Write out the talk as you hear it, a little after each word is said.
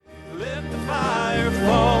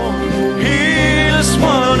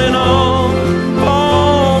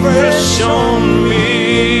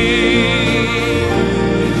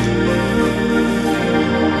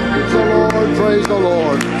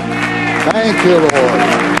Thank you, Lord.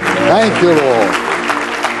 Thank you, Lord.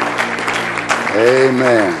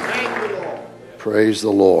 Amen. Praise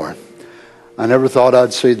the Lord. I never thought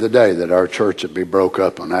I'd see the day that our church would be broke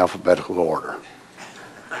up in alphabetical order.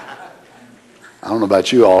 I don't know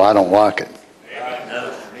about you all, I don't like it.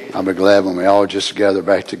 I'll be glad when we all just gather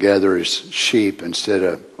back together as sheep instead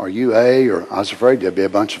of, are you A? Or I was afraid there'd be a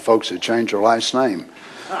bunch of folks that changed their last name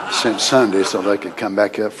since Sunday so they could come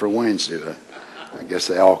back up for Wednesday. But I guess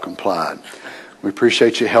they all complied. We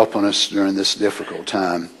appreciate you helping us during this difficult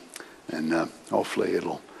time. And hopefully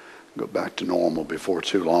it'll go back to normal before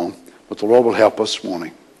too long. But the Lord will help us, won't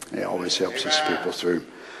He? He always helps His people through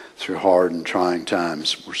hard and trying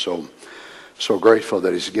times. We're so grateful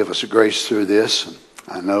that He's given us a grace through this.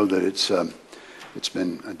 I know that it's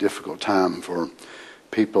been a difficult time for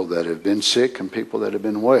people that have been sick and people that have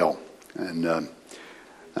been well. And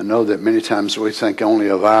I know that many times we think only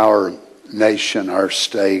of our nation, our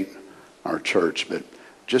state, our church. But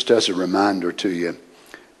just as a reminder to you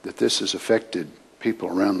that this has affected people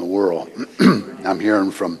around the world. I'm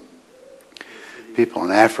hearing from people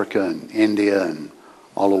in Africa and India and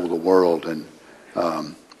all over the world. And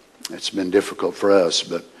it's been difficult for us.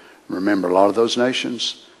 But remember, a lot of those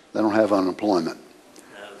nations, they don't have unemployment.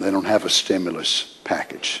 They don't have a stimulus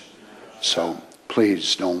package. So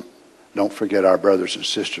please don't forget our brothers and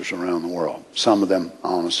sisters around the world. Some of them,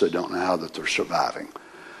 honestly, don't know how that they're surviving.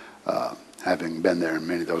 Having been there in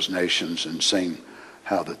many of those nations and seen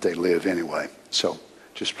how that they live anyway. So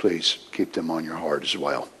just please keep them on your heart as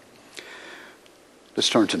well. Let's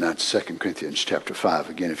turn tonight to 2 Corinthians chapter 5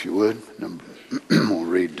 again, if you would. We'll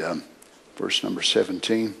read verse number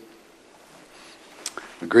 17.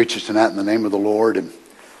 I greet you tonight in the name of the Lord, and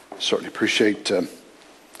certainly appreciate the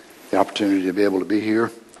opportunity to be able to be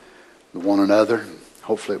here with one another.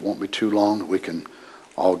 Hopefully it won't be too long that we can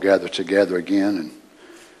all gather together again and,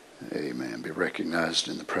 amen, be recognized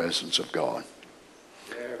in the presence of God.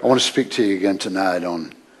 I want to speak to you again tonight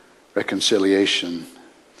on reconciliation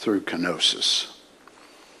through kenosis.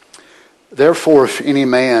 Therefore, if any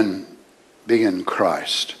man be in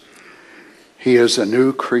Christ, he is a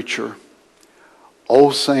new creature.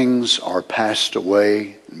 Old things are passed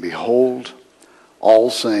away, and behold, all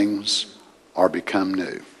things are become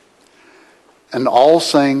new. And all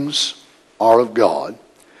things are of God,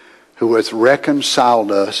 who hath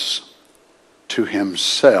reconciled us to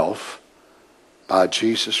Himself by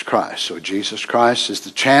Jesus Christ. So Jesus Christ is the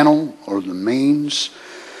channel or the means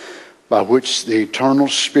by which the eternal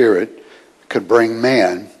Spirit could bring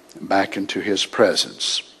man back into His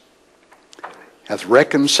presence. Hath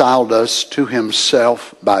reconciled us to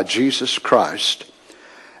Himself by Jesus Christ,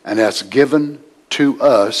 and hath given to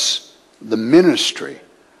us the ministry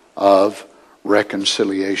of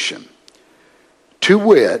reconciliation. To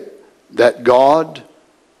wit, that God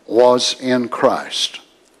was in Christ,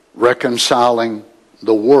 reconciling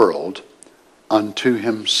the world unto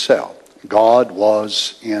Himself. God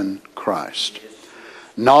was in Christ,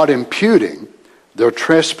 not imputing their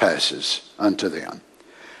trespasses unto them,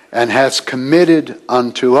 and hath committed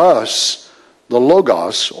unto us the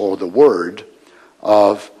Logos, or the word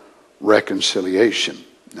of reconciliation.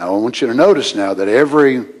 Now I want you to notice now that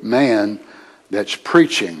every man that's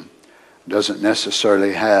preaching doesn't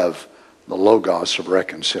necessarily have the Logos of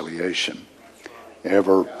reconciliation.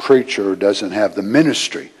 Every preacher doesn't have the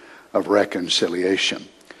ministry of reconciliation.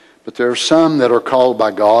 But there are some that are called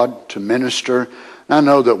by God to minister. And I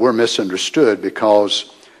know that we're misunderstood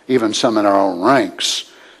because even some in our own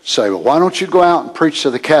ranks say, well, why don't you go out and preach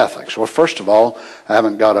to the Catholics? Well, first of all, I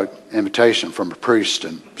haven't got an invitation from a priest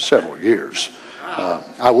in several years.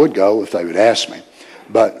 I would go if they would ask me.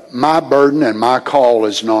 But my burden and my call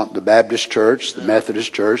is not the Baptist church, the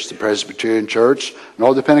Methodist church, the Presbyterian church,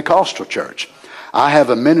 nor the Pentecostal church. I have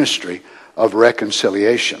a ministry of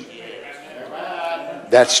reconciliation.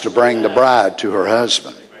 That's to bring the bride to her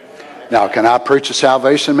husband. Now, can I preach a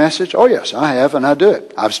salvation message? Oh, yes, I have, and I do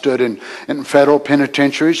it. I've stood in federal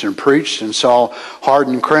penitentiaries and preached and saw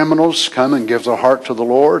hardened criminals come and give their heart to the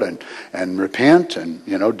Lord and repent. And,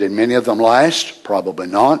 did many of them last? Probably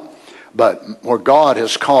not. But where God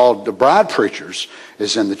has called the bride preachers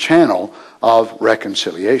is in the channel of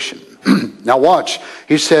reconciliation. Now watch.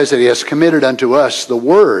 He says that He has committed unto us the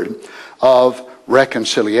word of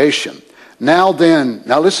reconciliation. Now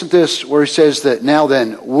listen to this where He says that now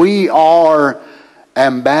then we are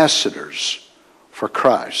ambassadors for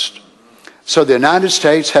Christ. So the United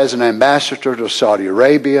States has an ambassador to Saudi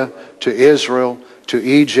Arabia, to Israel, to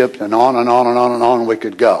Egypt, and on and on and on and on we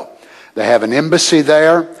could go. They have an embassy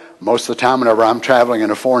there. Most of the time whenever I'm traveling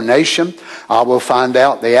in a foreign nation, I will find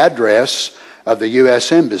out the address of the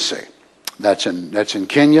U.S. Embassy. That's in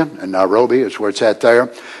Kenya and Nairobi is where it's at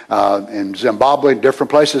there. In Zimbabwe, different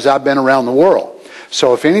places I've been around the world.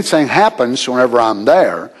 So if anything happens whenever I'm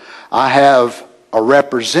there, I have a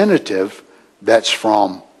representative that's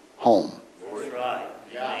from home.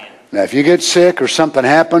 Now, if you get sick or something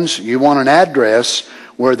happens, you want an address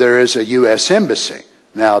where there is a U.S. embassy.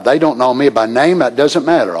 Now, they don't know me by name. That doesn't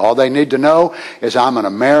matter. All they need to know is I'm an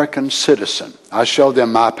American citizen. I show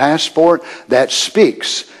them my passport that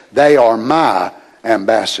speaks. They are my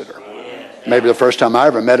ambassador. Maybe the first time I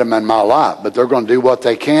ever met them in my life, but they're going to do what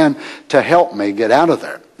they can to help me get out of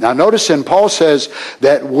there. Now, notice then Paul says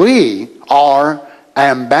that we are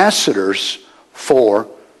ambassadors for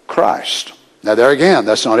Christ. Now, there again,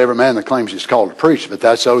 that's not every man that claims he's called to preach, but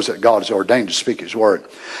that's those that God has ordained to speak his word.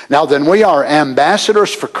 Now, then we are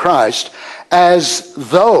ambassadors for Christ as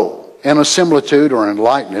though, in a similitude or in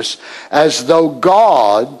likeness, as though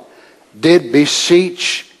God did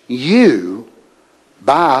beseech you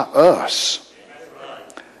by us.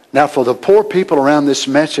 Now, for the poor people around this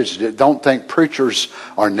message that don't think preachers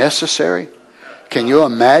are necessary, can you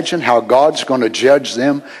imagine how God's going to judge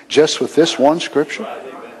them just with this one scripture?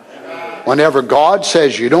 Whenever God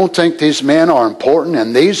says you don't think these men are important,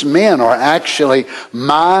 and these men are actually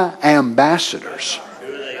my ambassadors.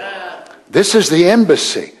 This is the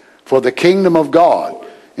embassy for the kingdom of God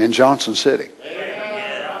in Johnson City.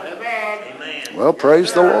 Well,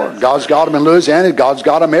 praise the Lord. God's got them in Louisiana. God's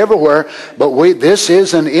got them everywhere. But this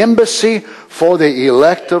is an embassy for the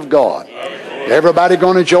elect of God. Everybody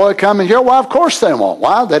going to enjoy coming here? Well, of course they won't.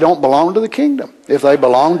 Why? They don't belong to the kingdom. If they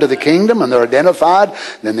belong to the kingdom and they're identified,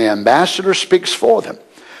 then the ambassador speaks for them.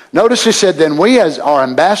 Notice he said, then we as are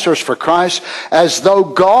ambassadors for Christ, as though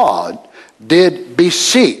God did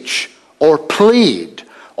beseech or plead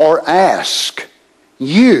or ask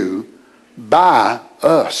you by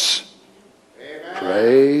us. Amen.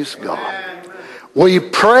 Praise God. We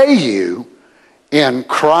pray you in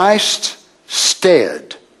Christ's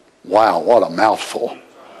stead. Wow, what a mouthful.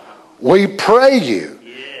 We pray you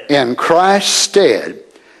in Christ's stead,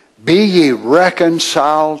 be ye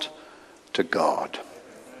reconciled to God.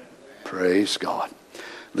 Praise God.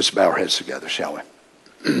 Let's bow our heads together, shall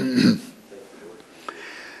we?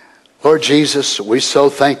 Lord Jesus, we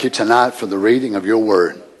so thank you tonight for the reading of your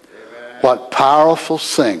word. What powerful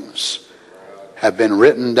things have been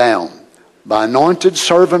written down by anointed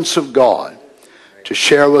servants of God to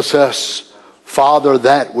share with us, Father,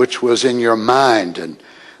 that which was in your mind, and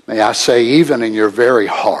may I say even in your very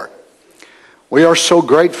heart. We are so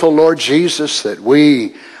grateful, Lord Jesus, that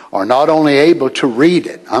we are not only able to read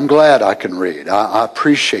it. I'm glad I can read. I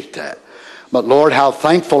appreciate that. But Lord, how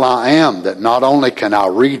thankful I am that not only can I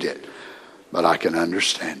read it, but I can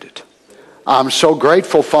understand it. I'm so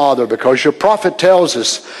grateful, Father, because your prophet tells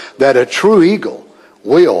us that a true eagle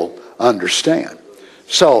will understand.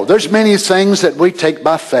 So there's many things that we take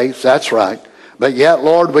by faith, that's right. But yet,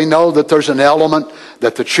 Lord, we know that there's an element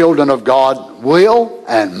that the children of God will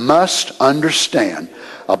and must understand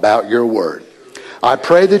about your word. I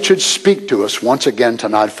pray that you'd speak to us once again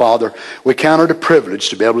tonight, Father. We count it a privilege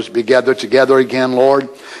to be able to be gathered together again, Lord.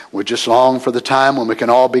 We just long for the time when we can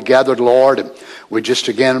all be gathered, Lord. And we just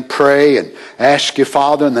again pray and ask you,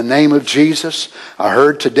 Father, in the name of Jesus. I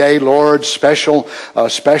heard today, Lord, special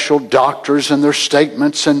doctors and their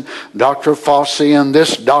statements, and Dr. Fossey and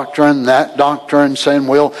this doctor and that doctor, and saying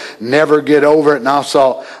we'll never get over it. And I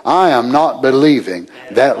thought, I am not believing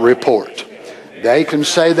that report. They can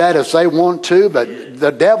say that if they want to, but the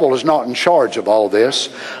devil is not in charge of all this.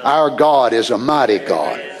 Our God is a mighty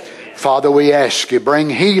God. Father, we ask you, bring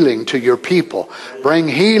healing to your people. Bring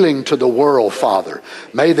healing to the world, Father.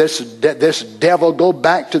 May this devil go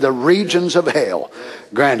back to the regions of hell.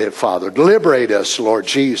 Grant it, Father. Liberate us, Lord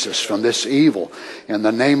Jesus, from this evil. In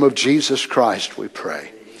the name of Jesus Christ, we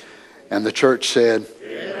pray. And the church said,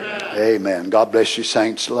 Amen. Amen. God bless you,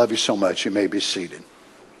 saints. Love you so much. You may be seated.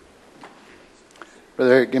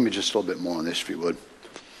 Brother Eric, give me just a little bit more on this, if you would.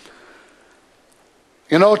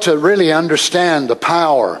 You know, to really understand the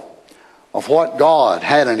power of what God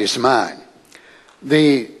had in his mind,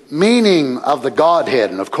 the meaning of the Godhead,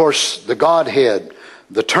 and of course the Godhead,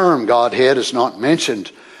 the term Godhead is not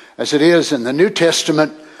mentioned as it is in the New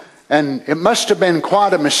Testament, and it must have been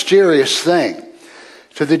quite a mysterious thing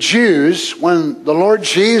to the Jews when the Lord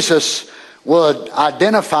Jesus would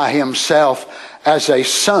identify himself as a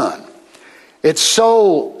son. It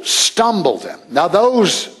so stumbled them. Now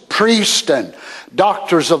those priests and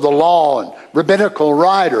doctors of the law and rabbinical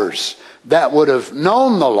writers that would have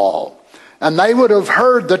known the law, and they would have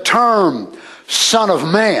heard the term Son of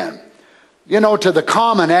Man. You know, to the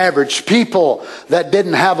common average people that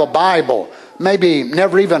didn't have a Bible, maybe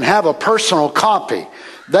never even have a personal copy.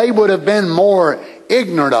 They would have been more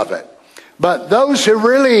ignorant of it. But those who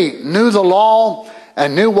really knew the law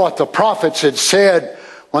and knew what the prophets had said,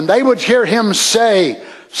 when they would hear him say,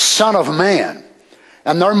 Son of Man,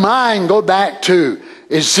 and their mind go back to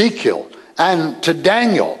Ezekiel and to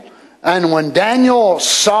Daniel. And when Daniel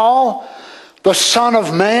saw the Son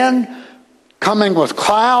of Man coming with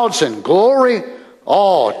clouds and glory,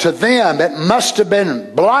 oh, to them it must have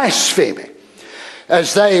been blasphemy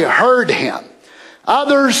as they heard him.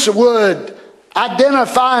 Others would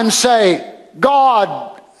identify and say,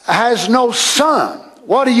 God has no son.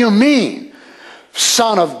 What do you mean?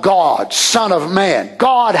 Son of God, Son of Man.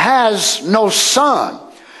 God has no son.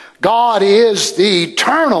 God is the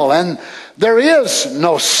eternal, and there is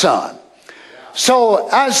no son. So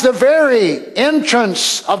as the very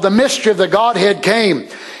entrance of the mystery of the Godhead came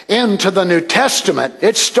into the New Testament,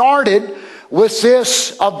 it started with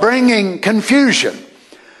this of bringing confusion.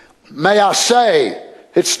 May I say,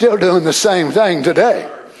 it's still doing the same thing today.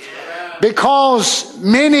 Because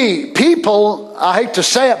many people, I hate to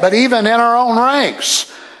say it, but even in our own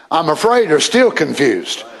ranks, I'm afraid, are still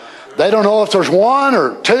confused. They don't know if there's one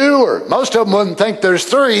or two, or most of them wouldn't think there's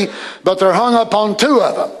three, but they're hung up on two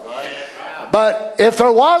of them. But if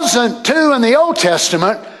there wasn't two in the Old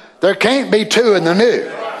Testament, there can't be two in the New.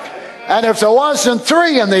 And if there wasn't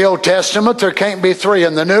three in the Old Testament, there can't be three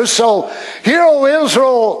in the New. So, hear, O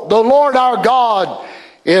Israel, the Lord our God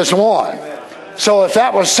is one. So if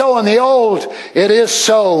that was so in the Old, it is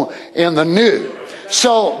so in the New.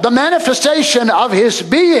 So the manifestation of his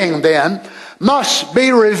being then must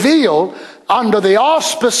be revealed under the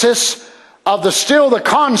auspices of the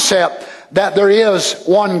concept that there is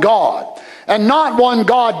one God. And not one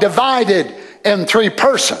God divided in three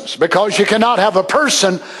persons, because you cannot have a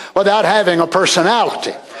person without having a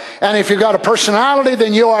personality. And if you've got a personality,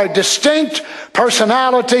 then you are a distinct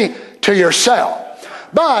personality to yourself.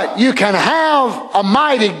 But you can have a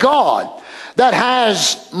mighty God that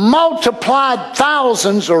has multiplied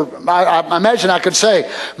thousands, or I imagine I could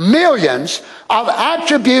say millions of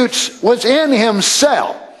attributes within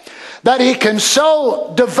himself, that he can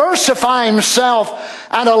so diversify himself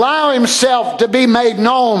and allow himself to be made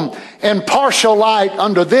known in partial light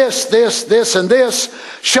under this, and this,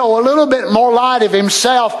 show a little bit more light of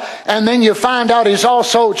himself, and then you find out he's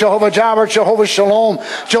also Jehovah Jireh, Jehovah Shalom,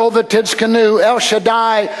 Jehovah Tzidkenu, El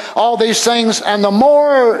Shaddai, all these things. And the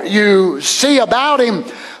more you see about him,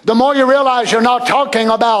 the more you realize you're not talking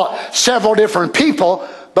about several different people,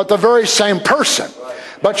 but the very same person.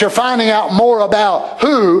 But you're finding out more about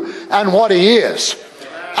who and what he is.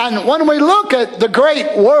 And when we look at the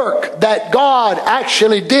great work that God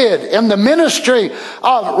actually did in the ministry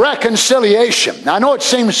of reconciliation, I know it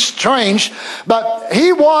seems strange, but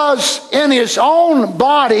he was in his own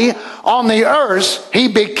body on the earth. He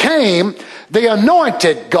became the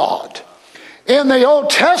anointed God. In the Old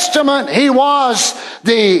Testament, he was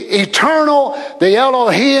the eternal, the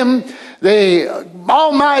Elohim, the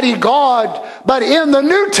Almighty God. But in the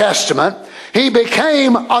New Testament, he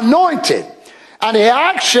became anointed. And he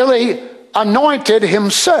actually anointed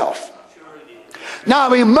himself.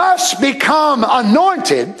 Now, he must become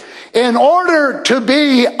anointed in order to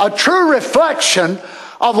be a true reflection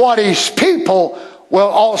of what his people will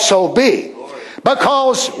also be.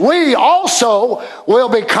 Because we also will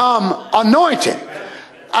become anointed.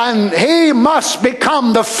 And he must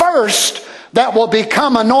become the first that will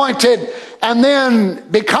become anointed and then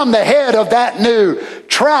become the head of that new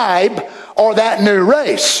tribe or that new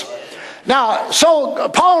race. Now, so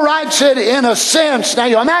Paul writes it in a sense. Now,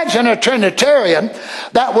 you imagine a Trinitarian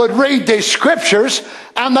that would read these scriptures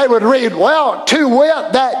and they would read, well, to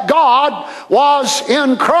wit, that God was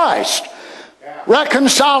in Christ,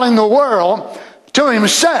 reconciling the world to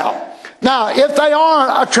himself. Now, if they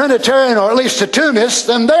are a Trinitarian, or at least a Tunist,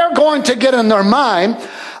 then they're going to get in their mind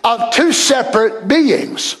of two separate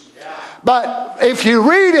beings. But if you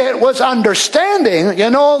read it with understanding,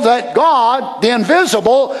 you know that God, the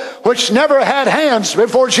invisible, which never had hands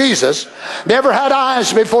before Jesus, never had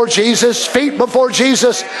eyes before Jesus, feet before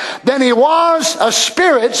Jesus, then he was a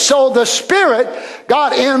spirit, so the spirit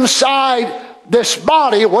got inside this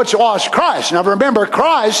body, which was Christ. Now remember,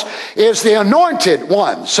 Christ is the anointed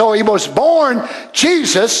one. So he was born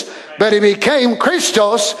Jesus, but he became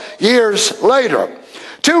Christos years later.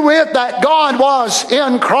 To wit, that God was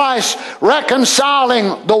in Christ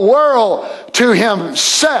reconciling the world to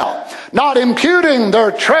himself. not imputing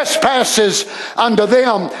their trespasses unto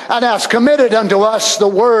them, and has committed unto us the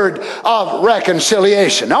word of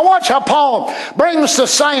reconciliation. Now watch how Paul brings the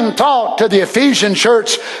same thought to the Ephesian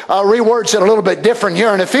church, rewords it a little bit different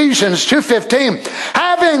here in Ephesians 2:15.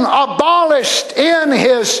 Having abolished in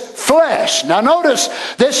his flesh. Now notice,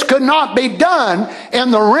 this could not be done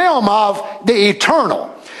in the realm of the eternal.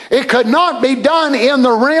 It could not be done in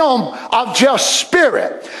the realm of just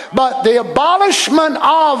spirit. But the abolishment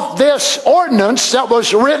of this ordinance that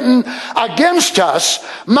was written against us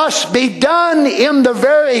must be done in the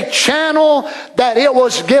very channel that it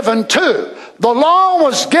was given to. The law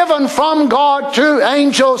was given from God to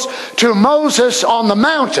angels to Moses on the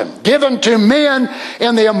mountain, given to men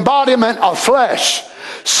in the embodiment of flesh.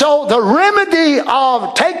 So the remedy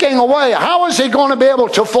of taking away, how is he going to be able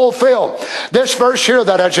to fulfill this verse here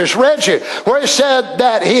that I just read you, where he said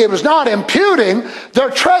that he was not imputing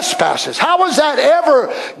their trespasses? How was that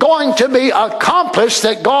ever going to be accomplished,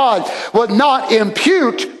 that God would not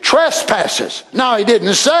impute trespasses? Now, he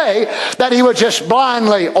didn't say that he would just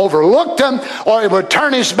blindly overlook them, or he would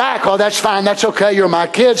turn his back. Oh, that's fine, that's okay, you're my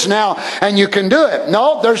kids now and you can do it.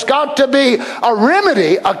 No, there's got to be a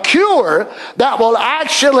remedy, a cure that will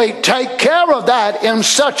actually take care of that in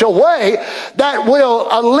such a way that will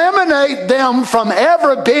eliminate them from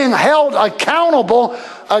ever being held accountable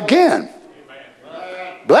again.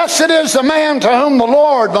 Blessed is the man to whom the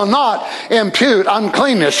Lord will not impute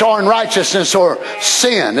uncleanness or unrighteousness or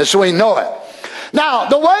sin, as we know it. Now,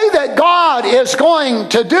 the way that God is going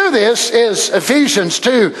to do this is Ephesians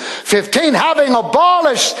 2:15, having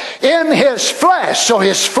abolished in his flesh. So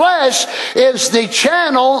his flesh is the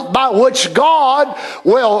channel by which God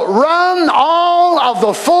will run all of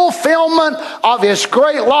the fulfillment of his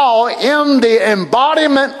great law in the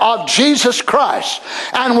embodiment of Jesus Christ,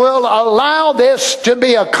 and will allow this to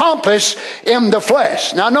be accomplished in the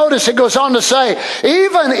flesh. Now notice it goes on to say,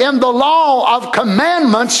 even in the law of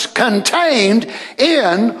commandments contained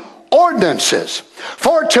in ordinances,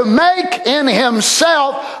 for to make in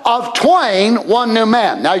himself of twain one new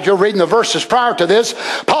man. Now, as you're reading the verses prior to this,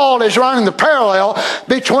 Paul is running the parallel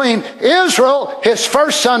between Israel, his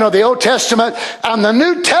first son of the Old Testament, and the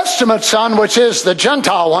New Testament son, which is the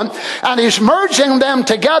Gentile one, and he's merging them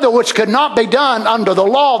together, which could not be done under the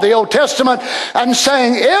law of the Old Testament, and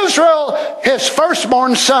saying Israel, his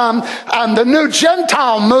firstborn son, and the new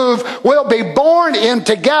Gentile move will be born in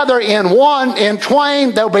together in one, in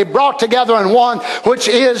twain. They'll be brought together in one, which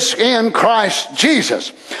is in Christ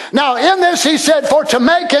Jesus. Now in this he said, for to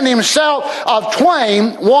make in himself of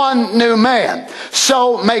twain one new man,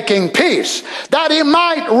 so making peace, that he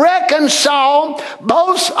might reconcile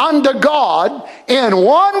both unto God in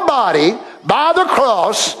one body by the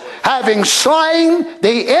cross, having slain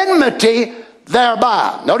the enmity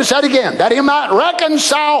thereby. Notice that again, that he might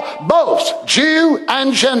reconcile both Jew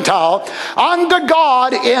and Gentile unto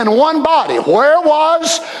God in one body. Where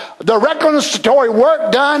was the reconciliatory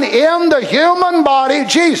work done? In the human body,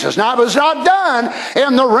 Jesus. Now, it was not done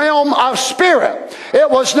in the realm of spirit. It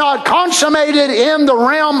was not consummated in the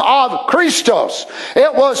realm of Christos.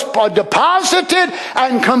 It was deposited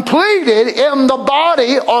and completed in the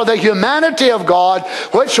body or the humanity of God,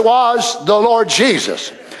 which was the Lord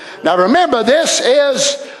Jesus. Now remember, this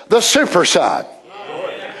is the super side.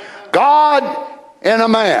 God in a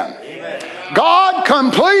man. God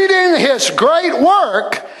completing his great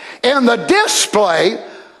work in the display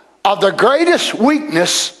of the greatest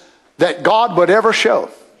weakness that God would ever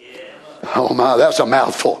show. Oh my, that's a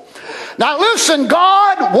mouthful. Now listen,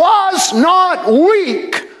 God was not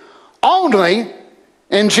weak only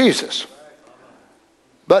in Jesus.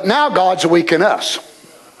 But now God's weak in us.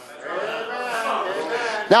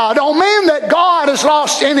 Now, I don't mean that God has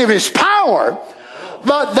lost any of his power,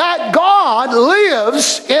 but that God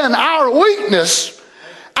lives in our weakness,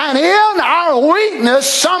 and in our weakness,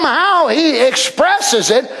 somehow he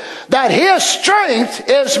expresses it, that his strength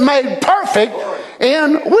is made perfect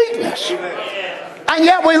in weakness. And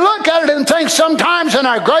yet we look at it and think sometimes in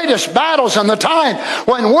our greatest battles and the time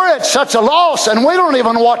when we're at such a loss and we don't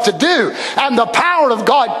even know what to do, and the power of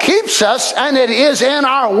God keeps us, and it is in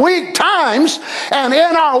our weak times and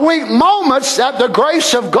in our weak moments that the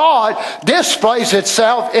grace of God displays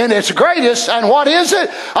itself in its greatest. And what is it?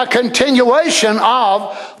 A continuation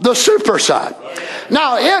of the super side.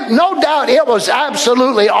 Now, no doubt it was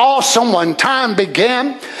absolutely awesome when time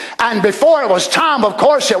began And before it was time, of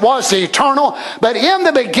course, it was the eternal. But in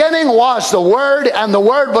the beginning was the Word, and the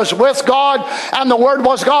Word was with God, and the Word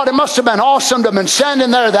was God. It must have been awesome to have been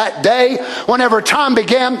standing there that day whenever time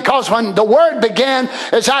began, because when the Word began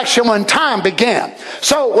is actually when time began.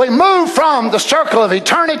 So we move from the circle of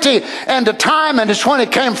eternity into time, and it's when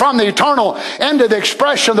it came from the eternal into the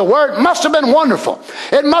expression of the Word. It must have been wonderful.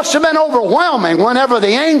 It must have been overwhelming whenever the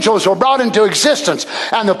angels were brought into existence,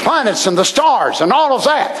 and the planets and the stars and all of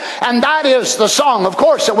that. And that is the song, of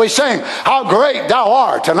course, that we sing, How Great Thou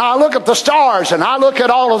Art. And I look at the stars and I look at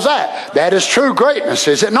all of that. That is true greatness,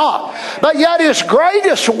 is it not? But yet his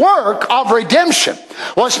greatest work of redemption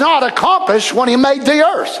was not accomplished when he made the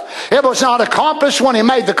earth. It was not accomplished when he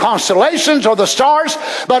made the constellations or the stars,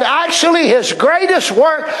 but actually his greatest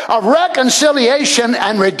work of reconciliation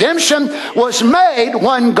and redemption was made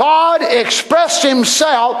when God expressed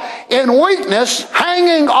himself in weakness,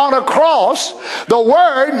 hanging on a cross. The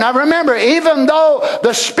Word, now remember, even though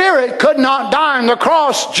the Spirit could not die on the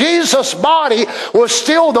cross, Jesus' body was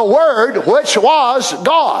still the Word, which was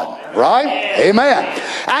God. Right? Amen.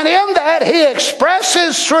 And in that, he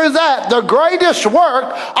expresses through that the greatest work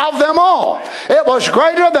of them all. It was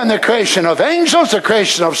greater than the creation of angels, the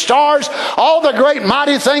creation of stars, all the great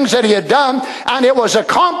mighty things that he had done. And it was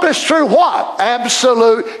accomplished through what?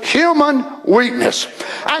 Absolute human weakness.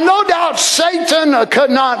 And no doubt Satan could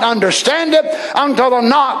not understand it until the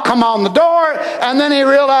knock come on the door, and then he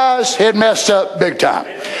realized he had messed up big time.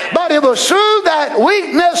 But it was through that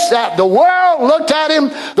weakness that the world looked at him,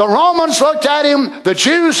 the Romans looked at him, the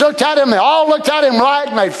Jews looked at him, they all looked at him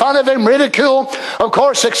right, made fun of him, ridiculed, of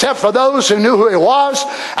course, except for those who knew who he was.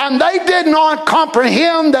 And they did not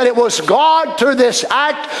comprehend that it was God through this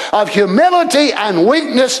act of humility and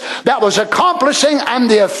weakness that was accomplishing, and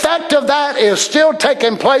the effect of that is still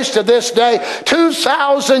taking place to this day,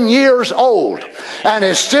 2,000 years old, and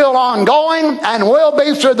is still ongoing, and will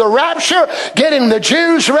be through the rapture, getting the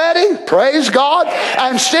Jews ready, praise God,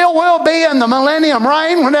 and still will be in the millennium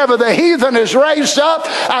reign whenever the heathen is raised up,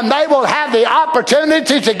 and they will have the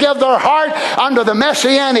opportunity to give their heart under the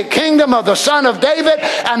messianic kingdom of the Son of David,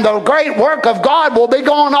 and the great work of God will be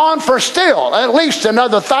going on for still at least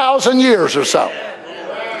another 1,000 years or so.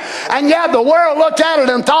 And yet the world looked at it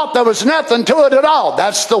and thought there was nothing to it at all.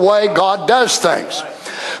 That's the way God does things.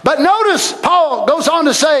 But notice Paul goes on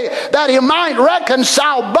to say that he might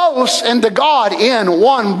reconcile both into God in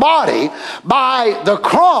one body by the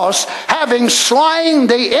cross, having slain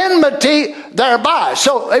the enmity thereby.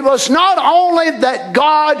 So it was not only that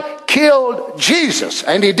God killed Jesus,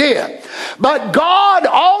 and he did, but God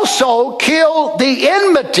also killed the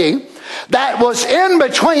enmity that was in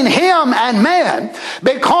between him and man,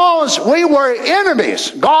 because we were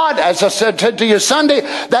enemies. God, as I said to you Sunday,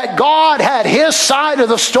 that God had his side of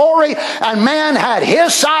the story and man had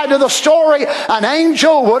his side of the story. An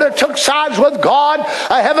angel would have took sides with God.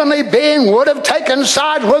 A heavenly being would have taken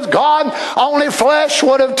sides with God. Only flesh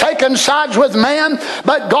would have taken sides with man.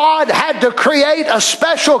 But God had to create a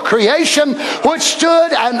special creation which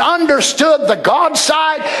stood and understood the God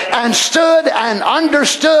side and stood and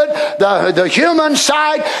understood the human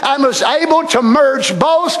side, and was able to merge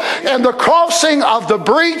both in the crossing of the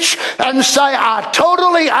breach and say, I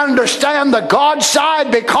totally understand the God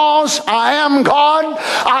side because I am God.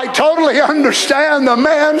 I totally understand the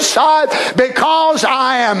man side because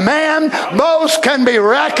I am man. Both can be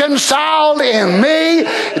reconciled in me.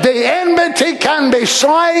 The enmity can be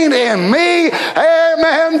slain in me.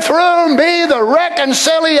 Amen. Through me the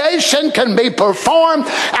reconciliation can be performed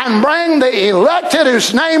and bring the elected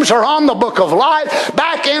whose names are on the book of life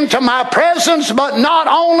back into my presence. But not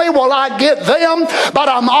only will I get them, but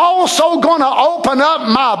I'm also going to open up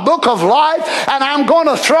my book of life, and I'm going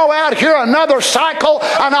to throw out here another cycle,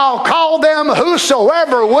 and I'll call them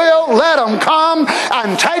whosoever will, let them come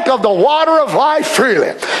and take of the water of life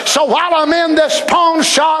freely. So while I'm in this pawn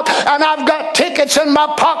shop and I've got tickets in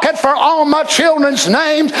my pocket for all my children's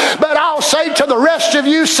names, but I'll say to the rest of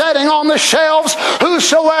you sitting on the shelves,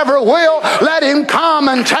 whosoever will, let him come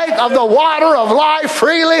and take of the water of life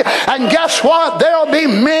freely. And guess what? There'll be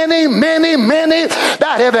many, many, many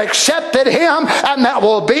that have accepted him and that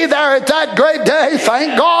will be there at that great day.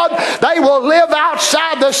 Thank God. They will live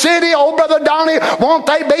outside the city. Oh, Brother Donnie, won't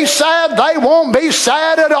they be sad? They won't be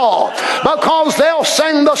sad at all, because they'll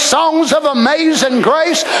sing the songs of amazing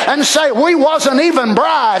grace and say, we wasn't even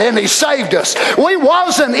bride and he saved us. We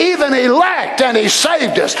wasn't even elect and he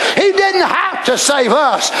saved us. He didn't have to save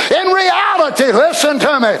us. In reality, listen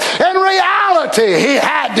to me, in reality, he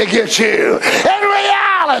had to get you. In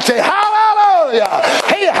reality, hallelujah,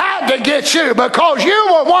 Hallelujah. He had to get you because you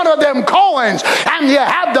were one of them coins and you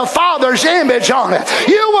had the Father's image on it.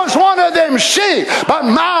 You was one of them sheep. But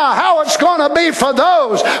my, how it's going to be for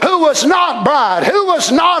those who was not bride, who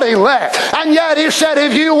was not elect. And yet he said,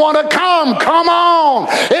 if you want to come, come on.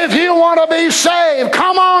 If you want to be saved,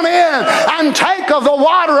 come on in and take of the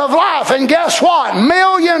water of life. And guess what?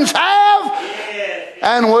 Millions have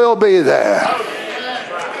and will be there.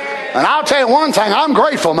 And I'll tell you one thing, I'm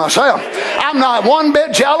grateful myself. I'm not one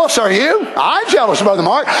bit jealous, are you? I'm jealous, Brother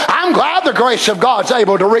Mark. I'm glad the grace of God's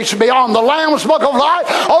able to reach beyond the Lamb's book of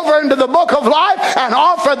life over into the book of life and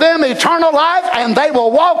offer them eternal life, and they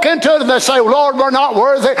will walk into it and they say, Lord, we're not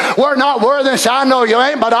worthy. We're not worthy. And say, I know you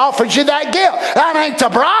ain't, but I offered you that gift. That ain't the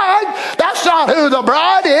bride. That's not who the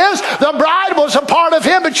bride is. The bride was a part of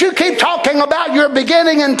him, but you keep talking about your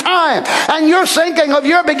beginning in time, and you're thinking of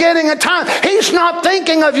your beginning in time. He's not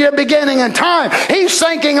thinking of your beginning in time. He's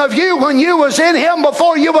thinking of you when you was in him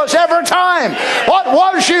before you was ever time. What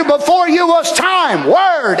was you before you was time?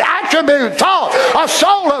 Word, attribute, thought, a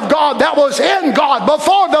soul of God that was in God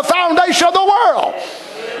before the foundation of the world.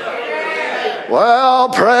 Well,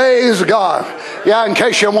 praise God. Yeah, in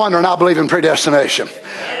case you're wondering, I believe in predestination.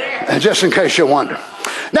 And just in case you're wondering.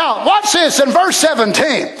 Now, watch this in verse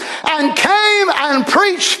 17. And came and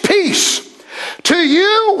preached peace to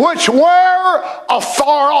you which were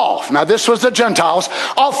afar off. Now this was the Gentiles.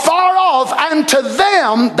 Afar off, and to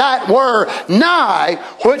them that were nigh,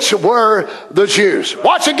 which were the Jews.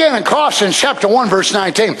 Watch again in Colossians chapter 1 verse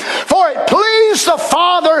 19. For it pleased the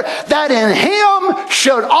Father that in him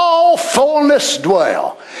should all fullness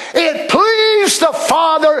dwell. It pleased the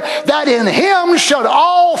Father that in him should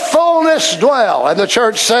all fullness dwell. And the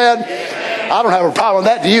church said, I don't have a problem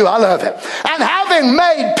with that. Do you? I love it. And having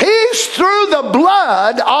made peace through the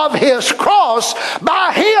blood of his cross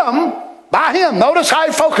by him, notice how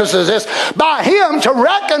he focuses this, by him to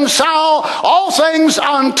reconcile all things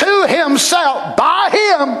unto himself. By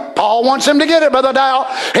him, Paul wants him to get it, Brother Dow.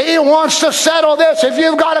 He wants to settle this. If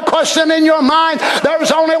you've got a question in your mind,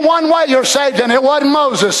 there's only one way you're saved, and it wasn't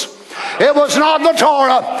Moses. It was not the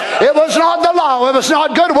Torah. It was not the law. It was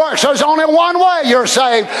not good works. There's only one way you're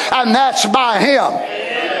saved, and that's by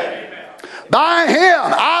him. By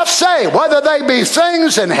him, I say, whether they be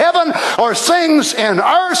things in heaven or things in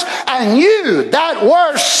earth, and you that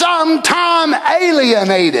were sometime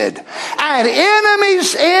alienated and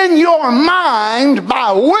enemies in your mind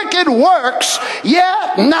by wicked works,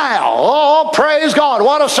 yet now. Oh, praise God.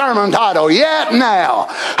 What a sermon title. Yet now.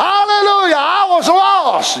 Hallelujah. I was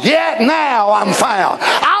lost, yet now I'm found.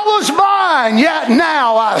 I was blind, yet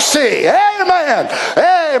now I see. Amen.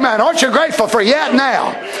 Amen. Aren't you grateful for yet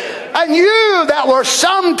now? And you that were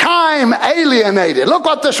sometime alienated. Look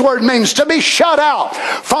what this word means. To be shut out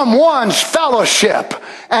from one's fellowship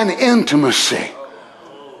and intimacy.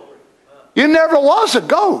 You never was a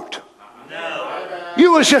goat.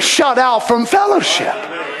 You was just shut out from fellowship.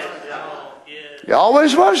 You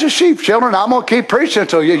always was a sheep, children. I'm going to keep preaching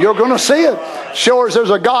to you. You're going to see it. Sure as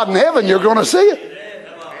there's a God in heaven, you're going to see it.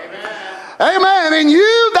 Amen. And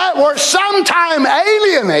you that were sometime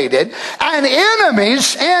alienated and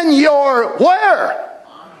enemies in your where?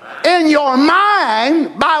 In your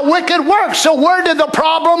mind by wicked works. So where did the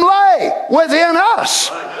problem lay? Within us.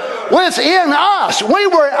 Within us. We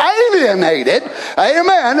were alienated.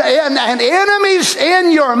 Amen. And enemies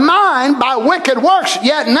in your mind by wicked works.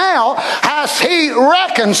 Yet now hath he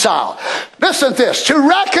reconciled. Listen to this. To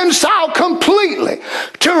reconcile completely.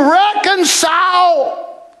 To reconcile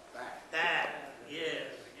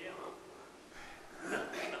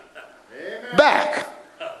back.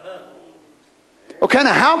 Okay,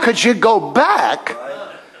 now how could you go back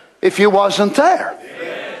if you wasn't there?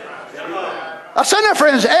 I said that,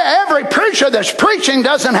 friends, every preacher that's preaching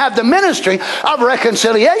doesn't have the ministry of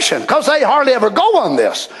reconciliation because they hardly ever go on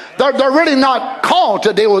this. They're really not called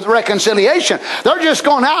to deal with reconciliation. They're just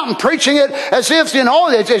going out and preaching it as if,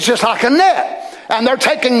 it's just like a net. And they're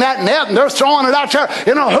taking that net and they're throwing it out there.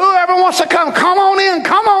 Whoever wants to come on in,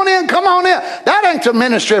 come on in, come on in. That ain't the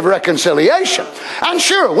ministry of reconciliation. And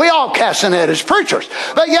sure, we all cast a net as preachers.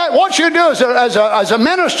 But yet what you do as a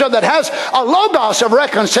minister that has a logos of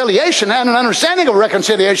reconciliation and an understanding of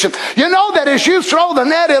reconciliation, you know that as you throw the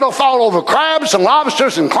net, it'll fall over crabs and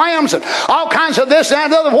lobsters and clams and all kinds of this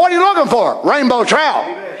and that. What are you looking for? Rainbow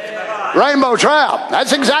trout. Rainbow trout.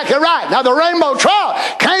 That's exactly right. Now the rainbow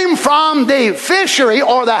trout came from the fishery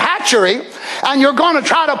or the hatchery and you're going to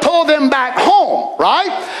try to pull them back home,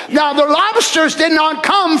 right? Now, the lobsters did not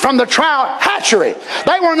come from the trout hatchery.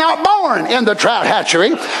 They were not born in the trout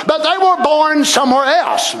hatchery, but they were born somewhere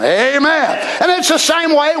else. Amen. And it's the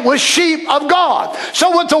same way with sheep of God.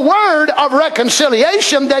 So with the word of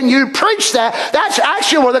reconciliation, then you preach that. That's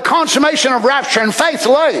actually where the consummation of rapture and faith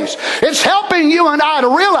lays. It's helping you and I to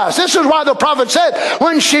realize. This is why the prophet said,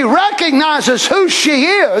 when she recognizes who she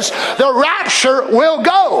is, the rapture will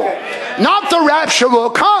go. Not the rapture will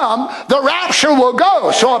come, the rapture will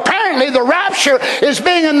go. So apparently the rapture is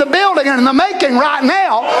being in the building and in the making right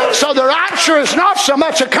now. So the rapture is not so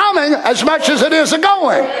much a coming as much as it is a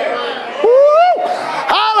going. Woo!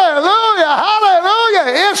 Hallelujah,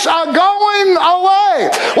 hallelujah. It's a going away.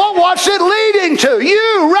 Well, what's it leading to?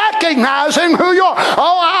 You recognizing who you are.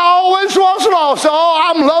 Oh, I always was lost.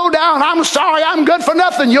 Oh, I'm low down. I'm sorry. I'm good for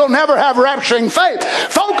nothing. You'll never have rapturing faith.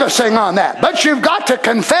 Focusing on that. But you've got to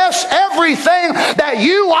confess everything that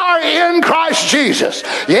you are in Christ Jesus.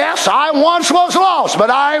 Yes, I once was lost, but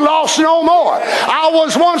I ain't lost no more. I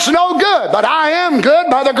was once no good, but I am good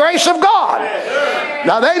by the grace of God.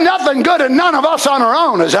 Now, there ain't nothing good in none of us on our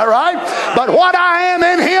own, is that right? But what I am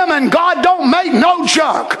in Him, and God don't make no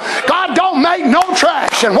junk. God don't make no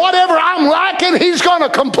trash. And whatever I'm lacking, He's going to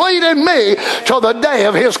complete in me till the day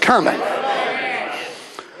of His coming.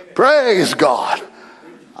 Praise God.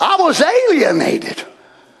 I was alienated.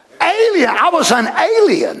 I was an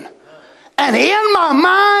alien. And in my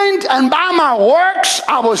mind and by my works,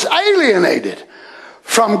 I was alienated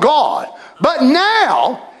from God. But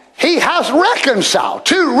now, He has reconciled.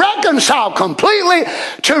 To reconcile completely,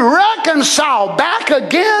 to reconcile back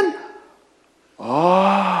again.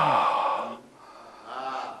 Oh.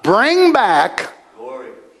 Bring back.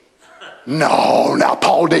 No, now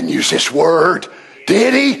Paul didn't use this word.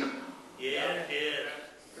 Did he?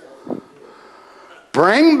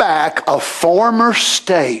 Bring back a former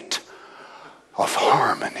state of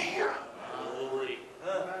harmony.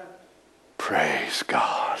 Praise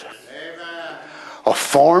God. A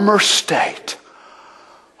former state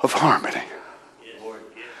of harmony.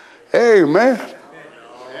 Amen.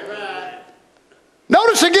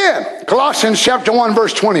 Notice again, Colossians chapter 1,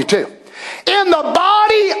 verse 22. In the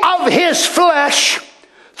body of His flesh,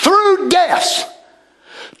 through death,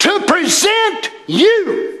 to present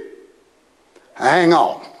you, hang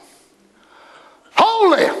on,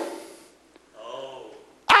 holy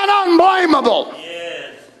and unblameable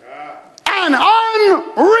and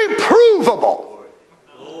unreprovable.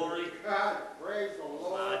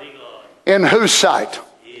 In whose sight?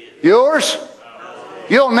 Yours?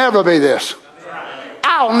 You'll never be this.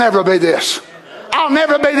 I'll never be this. I'll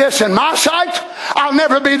never be this in my sight. I'll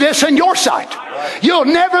never be this in your sight. You'll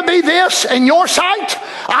never be this in your sight.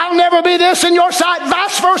 I'll never be this in your sight.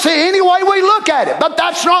 Vice versa, any way we look at it. But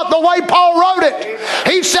that's not the way Paul wrote it.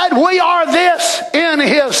 He said we are this in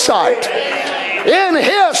His sight. In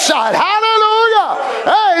His sight.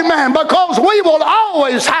 Hallelujah. Amen. Because we will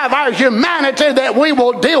always have our humanity that we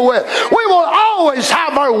will deal with. We will always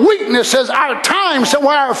have our weaknesses, our times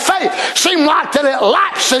where our faith seems like that it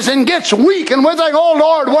lapses and gets weak, and we think, oh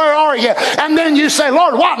Lord, where are you? And then you say,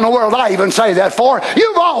 Lord, what in the world did I even say that for?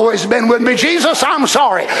 You've always been with me, Jesus. I'm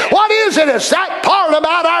sorry. What is it? It's that part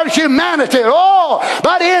about our humanity. Oh,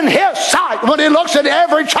 but in His sight, when He looks at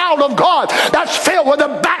every child of God that's filled with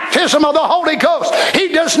the baptism of the Holy Ghost, He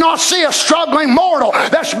does not see a struggling mortal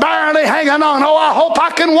that's barely hanging on. Oh, I hope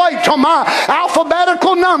I can wait till my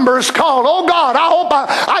alphabetical number is called. Oh God, I hope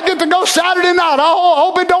I get to go Saturday night. I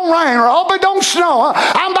hope it don't rain, or I hope it don't snow.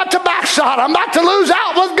 I'm about to backslide. I'm about to lose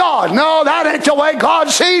out with God. No, that ain't the way God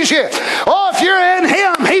sees you. Oh, if you're in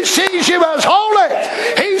Him, He sees you as holy.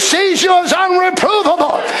 He sees you as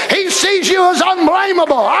unreprovable. He sees you as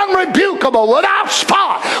unblameable, unrebukable, without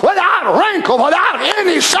spot, without wrinkle, without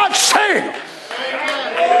any such thing.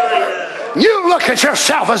 You look at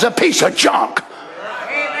yourself as a piece of junk,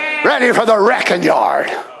 ready for the wrecking yard.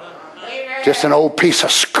 Just an old piece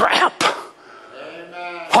of scrap.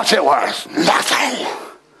 What's it worth? Nothing.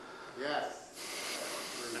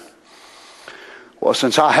 Well,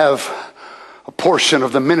 since I have a portion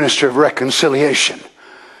of the ministry of reconciliation,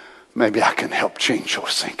 maybe I can help change your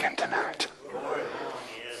thinking tonight.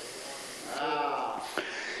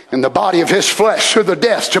 In the body of His flesh through the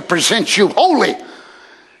death, to present you holy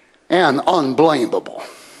and unblameable.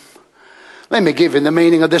 Let me give you the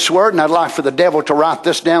meaning of this word, and I'd like for the devil to write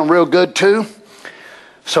this down real good too,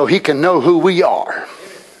 so he can know who we are.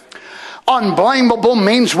 Unblameable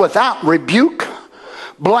means without rebuke,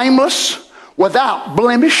 blameless, without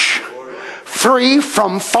blemish, free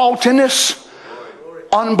from faultiness,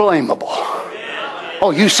 unblameable. Oh,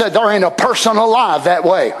 you said there ain't a person alive that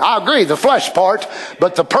way. I agree, the flesh part,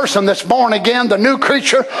 but the person that's born again, the new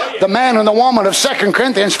creature, the man and the woman of 2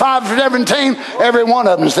 Corinthians 5:17, every one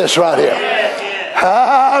of them is this right here.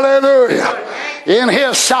 Hallelujah. In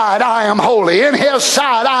His sight I am holy. In His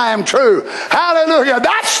sight I am true. Hallelujah.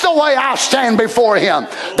 That's the way I stand before Him.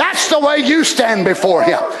 That's the way you stand before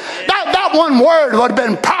Him. That one word would have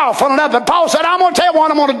been powerful enough. But Paul said, I'm going to tell you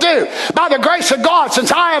what I'm going to do. By the grace of God,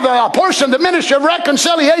 since I have a portion of the ministry of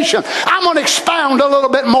reconciliation, I'm going to expound a little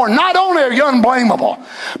bit more. Not only are you unblameable,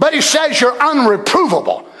 but he says you're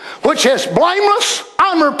unreprovable, which is blameless,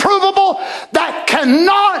 unreprovable, that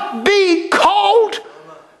cannot be called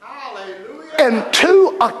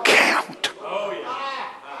into account.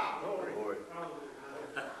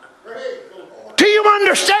 Do you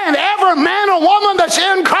understand? Every man or woman that's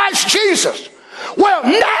in Christ Jesus will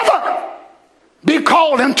never be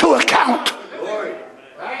called into account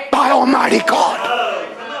by Almighty God.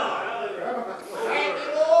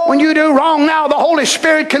 When you do wrong now, the Holy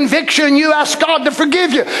Spirit convicts you and you ask God to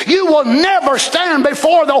forgive you. You will never stand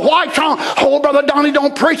before the white throne. Oh, Brother Donnie,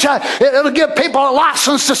 don't preach that. It'll give people a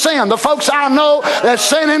license to sin. The folks I know that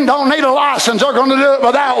sinning don't need a license. They're going to do it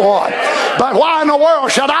without one. But why in the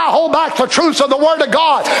world should I hold back the truths of the Word of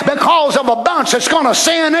God because of a bunch that's going to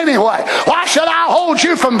sin anyway? Why should I hold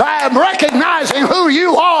you from recognizing who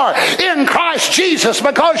you are in Christ Jesus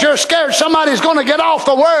because you're scared somebody's going to get off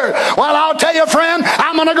the Word? Well, I'll tell you, friend,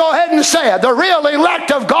 I'm going to go ahead and say it. The real elect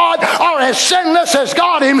of God are as sinless as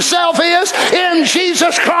God Himself is. In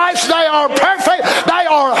Jesus Christ, they are perfect. They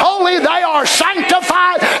are holy. They are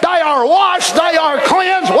sanctified. They are washed. They are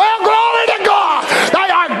cleansed. Well, glory to God. They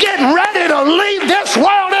are getting ready to leave this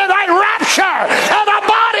world in a rapture and a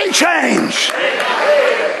body change.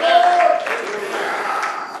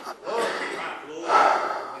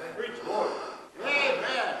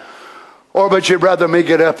 Or would you rather me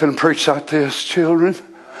get up and preach like this, children?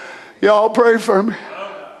 Y'all pray for me.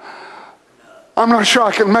 I'm not sure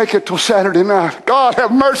I can make it till Saturday night. God,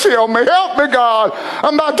 have mercy on me. Help me, God.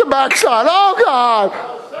 I'm about to backslide. Oh, God.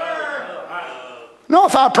 No,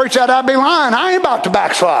 if I preach that, I'd be lying. I ain't about to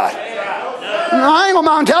backslide. I ain't gonna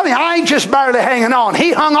mind telling you, I ain't just barely hanging on.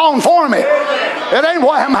 He hung on for me. It ain't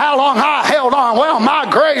how long I held on. Well, my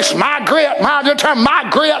grace, my grit, my determination, my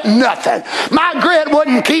grit, nothing. My grit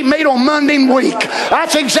wouldn't keep me till Monday week.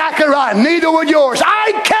 That's exactly right. Neither would yours.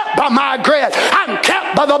 I ain't kept by my grit. I'm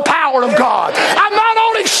kept by the power of God. I'm not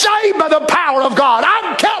only saved by the power of God,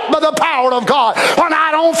 I'm kept by the power of God. When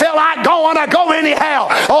I don't feel like going, I go anyhow.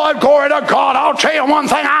 Oh, glory to God. I'll tell you one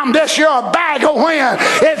thing, I'm this year a bag of wind.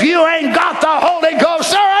 If you ain't got the Holy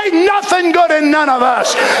Ghost, there ain't nothing good in none of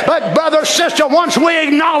us. But brother, sister, once we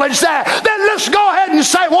acknowledge that, then let's go ahead and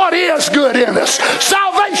say what is good in us.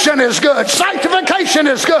 Salvation is good. Sanctification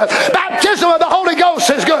is good. Baptism of the Holy Ghost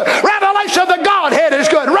is good. Revelation of the Godhead is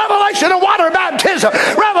good. Revelation of water baptism.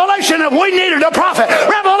 Revelation of we needed a prophet.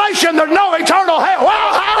 Revelation there's no eternal hell. Well,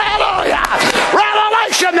 hallelujah.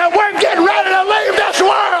 Revelation that we're getting ready to leave this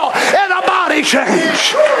world in a body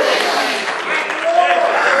change.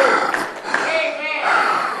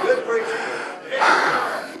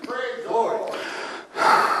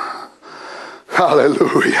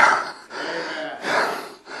 Hallelujah.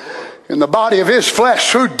 In the body of His flesh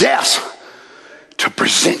through death to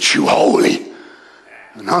present you holy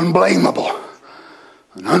and unblameable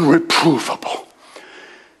and unreprovable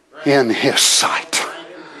in His sight.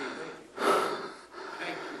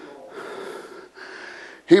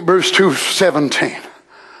 Hebrews 2:17.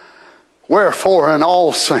 Wherefore in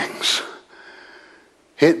all things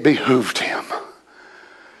it behooved Him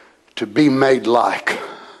to be made like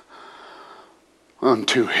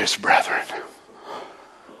unto His brethren.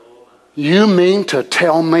 You mean to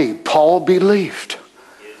tell me Paul believed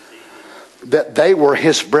that they were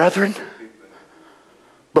his brethren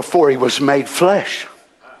before he was made flesh?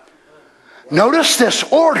 Notice this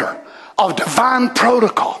order of divine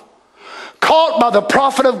protocol called by the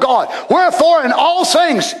prophet of God. Wherefore in all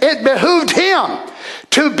things it behooved him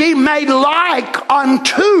to be made like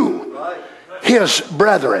unto his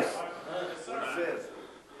brethren.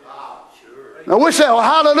 Now we say, well,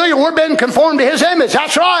 hallelujah, we're being conformed to His image.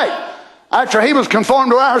 That's right. After He was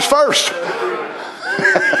conformed to ours first.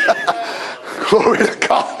 Glory to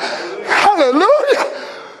God. Hallelujah.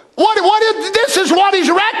 This is what He's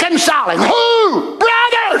reconciling. Who?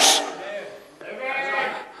 Brothers.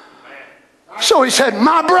 So He said,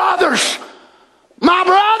 my brothers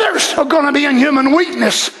are going to be in human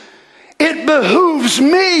weakness. It behooves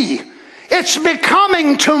me. It's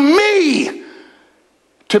becoming to me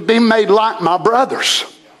to be made like my brothers.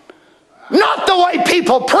 Not the way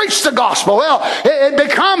people preach the gospel. Well, it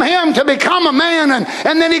become him to become a man,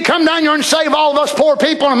 and then he come down here and save all of us poor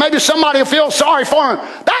people, and maybe somebody will feel sorry for him.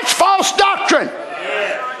 That's false doctrine.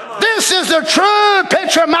 This is the true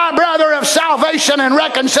picture, my brother, of salvation and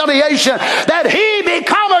reconciliation, that he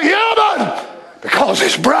become a human because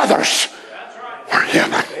his brothers were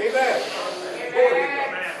human.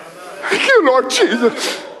 Thank you, Lord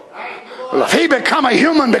Jesus. Well, if he become a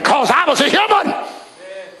human because I was a human,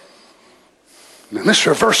 then let's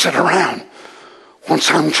reverse it around.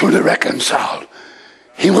 Once I'm truly reconciled,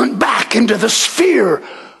 he went back into the sphere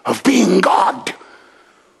of being God.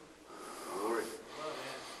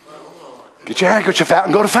 Get your handkerchief out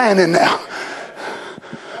and go to fanning now.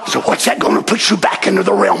 So what's that going to put you back into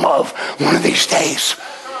the realm of one of these days?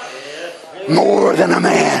 More than a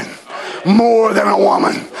man, more than a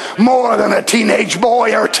woman, more than a teenage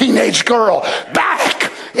boy or a teenage girl.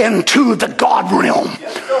 Back into the God realm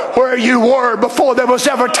where you were before there was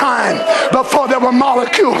ever time, before there were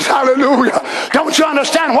molecules. Hallelujah. Don't you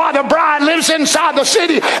understand why the bride lives inside the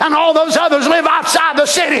city and all those others live outside the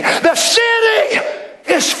city? The city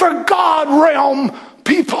is for God realm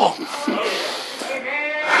people. Thank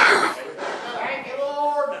you,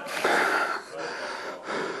 Lord.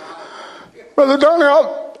 Brother Donnie,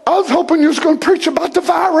 I was hoping you was going to preach about the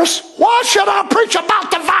virus. Why should I preach about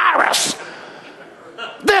the virus?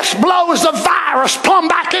 This blows the virus plumb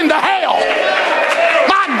back into hell.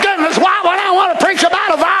 My goodness, why would I want to preach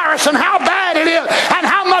about a virus and how bad it is and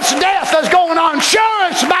how much death is going on? Sure,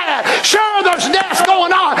 it's bad. Sure, there's death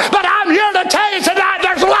going on. But I'm here to tell you tonight,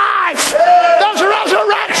 there's life. There's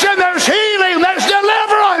resurrection. There's healing. There's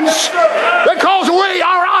deliverance. Because we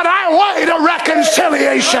are on our way to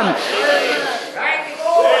reconciliation.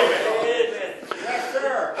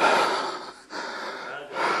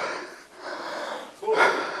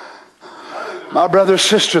 My brother,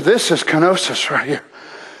 sister, this is kenosis right here.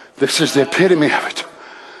 This is the epitome of it.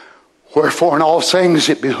 Wherefore in all things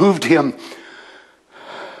it behooved him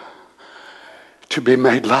to be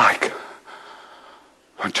made like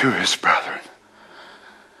unto his brethren.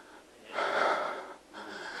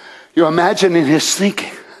 You imagine in his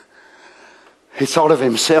thinking, he thought of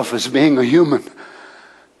himself as being a human.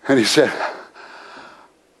 And he said,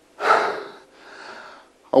 I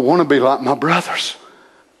want to be like my brothers.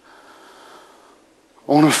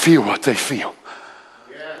 I want to feel what they feel.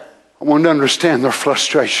 I want to understand their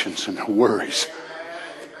frustrations and their worries.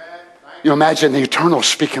 You imagine the Eternal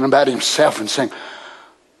speaking about himself and saying,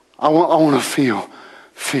 I want to feel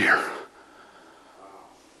fear.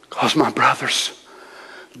 Because my brothers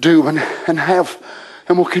do and have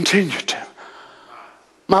and will continue to.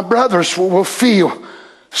 My brothers will feel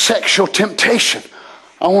sexual temptation.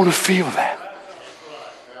 I want to feel that.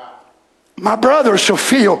 My brothers will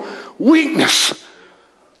feel weakness.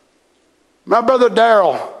 My brother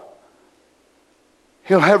Darrell,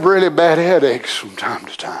 he'll have really bad headaches from time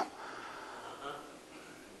to time.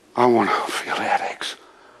 I want to feel headaches.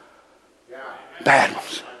 Bad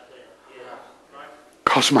ones.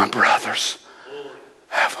 Because my brothers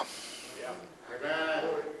have them.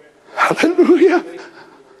 Hallelujah.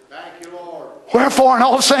 Wherefore in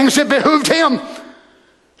all things it behooved him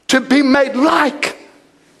to be made like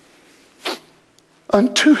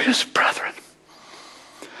unto his brethren,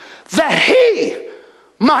 that he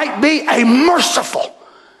might be a merciful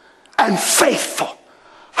and faithful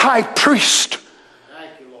high priest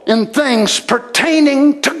in things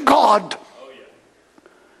pertaining to God,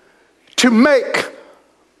 to make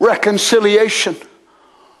reconciliation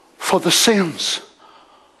for the sins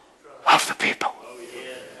of the people.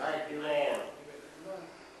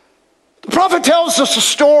 The prophet tells us a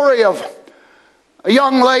story of a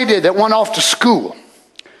young lady that went off to school.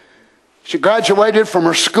 She graduated from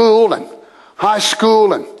her school and high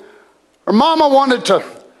school, and her mama wanted to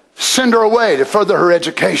send her away to further her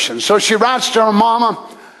education. So she writes to her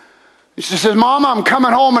mama. She says, Mama, I'm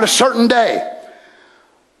coming home at a certain day.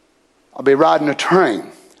 I'll be riding a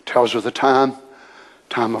train. Tells her the time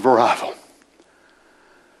of arrival.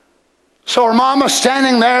 So her mama's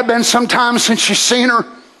standing there, been some time since she's seen her.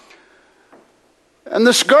 And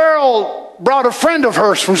this girl brought a friend of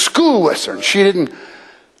hers from school with her, and she didn't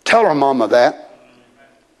tell her mama that.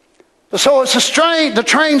 So it's the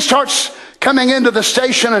train starts coming into the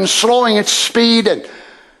station and slowing its speed, and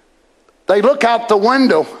they look out the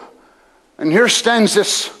window, and here stands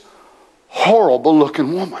this horrible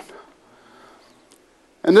looking woman.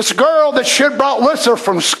 And this girl that she had brought with her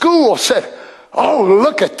from school said, oh,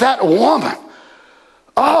 look at that woman.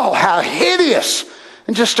 Oh, how hideous.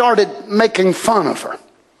 And just started making fun of her.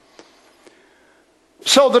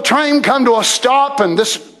 So the train come to a stop, and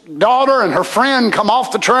this daughter and her friend come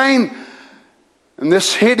off the train, And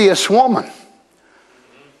this hideous woman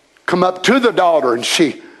come up to the daughter, and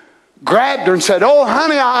she grabbed her and said, "Oh,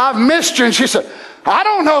 honey, I've missed you." And she said, "I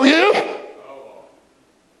don't know you."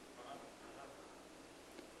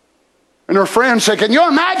 And her friend said, "Can you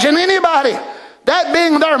imagine anybody, that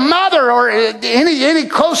being their mother or any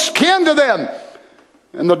close kin to them?"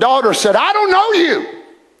 And the daughter said, "I don't know you.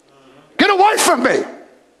 Get away from me."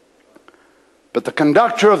 But the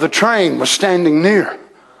conductor of the train was standing near.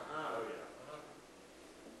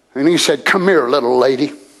 And he said, "Come here, little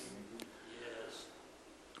lady.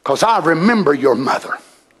 Because I remember your mother.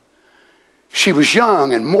 She was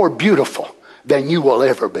young and more beautiful than you will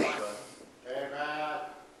ever be."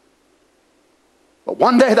 But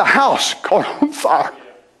one day the house caught on fire.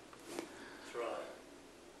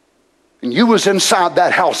 And you was inside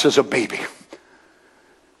that house as a baby.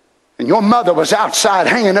 And your mother was outside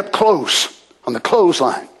hanging up clothes on the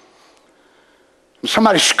clothesline. And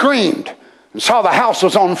somebody screamed and saw the house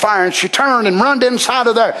was on fire. And she turned and run inside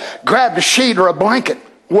of there, grabbed a sheet or a blanket,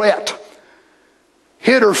 wet,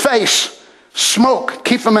 hid her face, smoke,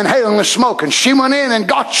 keep from inhaling the smoke. And she went in and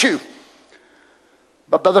got you.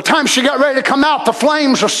 But by the time she got ready to come out, the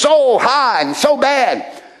flames were so high and so bad,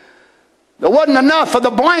 there wasn't enough of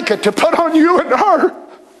the blanket to put on you and her.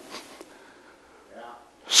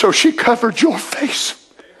 So she covered your face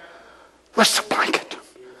with the blanket,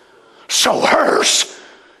 so hers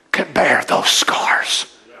could bear those scars.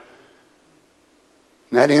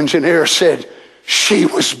 And that engineer said she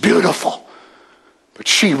was beautiful, but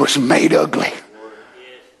she was made ugly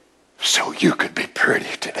so you could be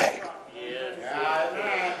pretty today.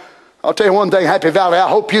 I'll tell you one thing, Happy Valley, I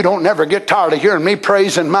hope you don't never get tired of hearing me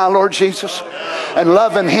praising my Lord Jesus and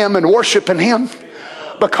loving Him and worshiping Him,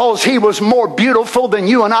 because He was more beautiful than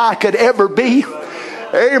you and I could ever be.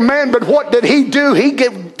 Amen. But what did He do? He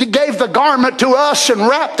gave the garment to us and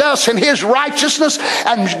wrapped us in His righteousness,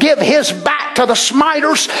 and give His back to the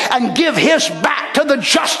smiters, and give His back to the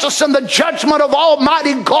justice and the judgment of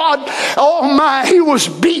Almighty God. Oh my, He was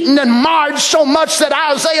beaten and marred so much that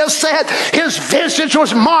Isaiah said His visage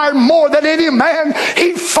was marred more than any man.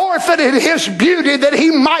 He forfeited His beauty that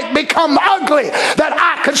He might become ugly, that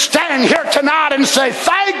I could stand here tonight and say,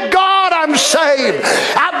 thank God I'm saved.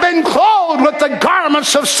 I've been clothed with the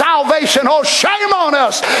garments of salvation. Oh, shame on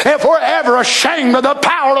us if we're ever ashamed of the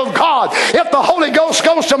power of God. If the Holy Ghost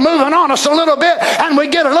goes to moving on us a little bit and we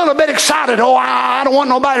get a little bit excited, oh, I don't want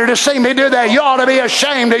nobody to see me do that. You ought to be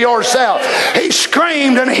ashamed of yourself. He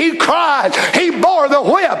screamed and He cried. He bore the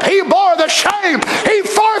whip. He bore the shame. He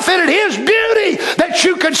forfeited His beauty that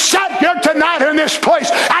you could sit here tonight in this place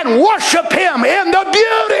and worship Him in the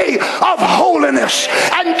beauty of holiness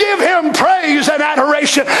and give Him praise and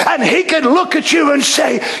adoration. And He could look at you and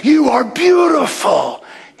say, you are beautiful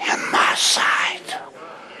in my sight.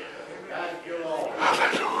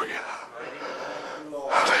 Hallelujah.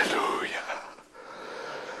 Hallelujah.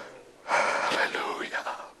 Hallelujah.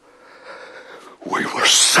 We were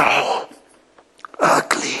so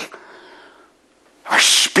ugly. Our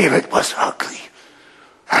spirit was ugly.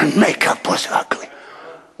 Our makeup was ugly.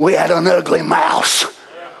 We had an ugly mouth.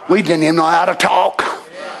 We didn't even know how to talk.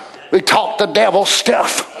 We talked the devil's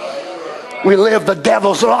stuff. We lived the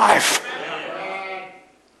devil's life.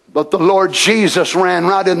 But the Lord Jesus ran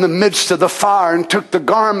right in the midst of the fire and took the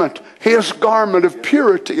garment, His garment of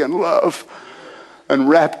purity and love, and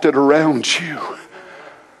wrapped it around you.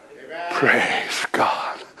 Praise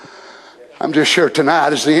God. I'm just here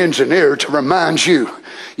tonight as the engineer to remind you,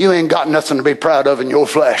 you ain't got nothing to be proud of in your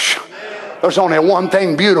flesh. There's only one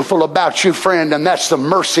thing beautiful about you, friend, and that's the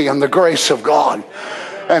mercy and the grace of God.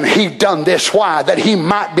 And He done this, why? That He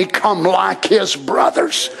might become like His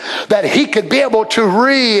brothers. That He could be able to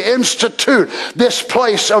reinstitute this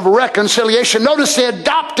place of reconciliation. Notice the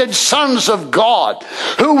adopted sons of God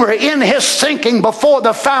who were in His thinking before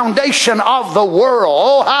the foundation of the world.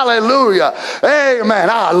 Oh, hallelujah. Amen.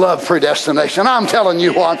 I love predestination. I'm telling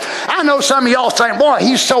you what. I know some of y'all think, boy,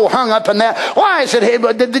 he's so hung up in that. Why is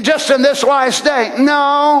it just in this last day?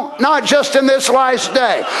 No, not just in this last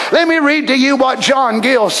day. Let me read to you what John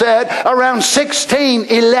Gill said around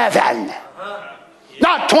 1611.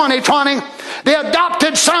 Not 2020. The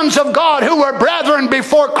adopted sons of God who were brethren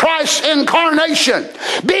before Christ's incarnation,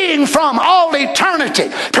 being from all eternity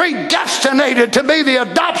predestinated to be the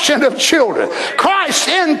adoption of children. Christ's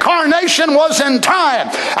incarnation was in time.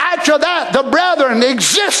 After that, the brethren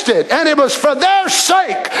existed, and it was for their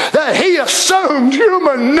sake that He assumed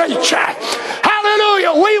human nature.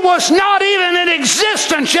 Hallelujah. We was not even in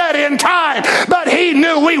existence yet in time, but He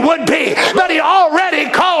knew we would be. But He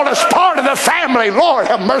already called us part of the family. Lord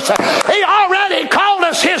have mercy. He already called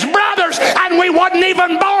us His brothers, and we wasn't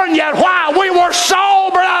even born yet. Why? We were so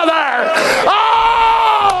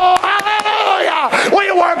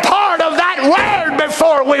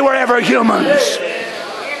humans.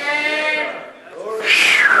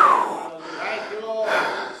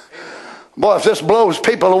 Boy, if this blows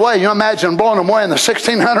people away, you imagine blowing them away in the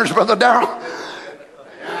 1600s, Brother Darrell.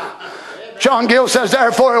 John Gill says,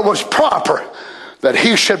 therefore it was proper that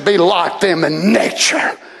he should be like them in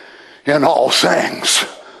nature in all things.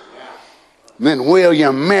 Then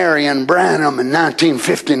William Marion Branham in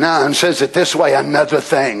 1959 says it this way, another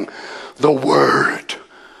thing, the Word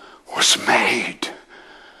was made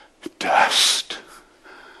dust,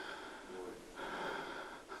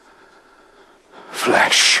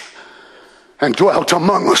 flesh, and dwelt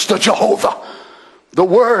among us, the Jehovah. The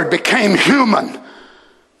Word became human,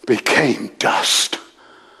 became dust,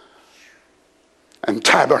 and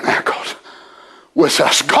tabernacled with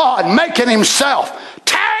us. God making himself,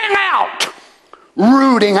 tearing out,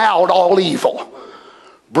 rooting out all evil,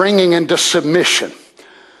 bringing into submission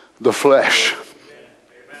the flesh,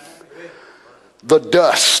 the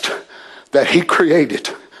dust that he created,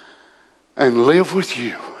 and live with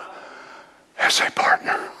you as a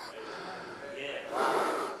partner.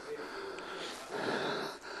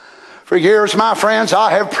 For years, my friends,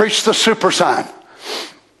 I have preached the super sign.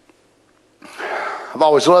 I've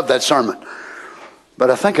always loved that sermon.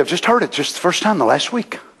 But I think I've just heard it just the first time the last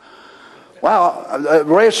week. Wow, the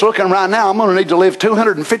way it's looking right now, I'm going to need to live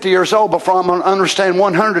 250 years old before I'm going to understand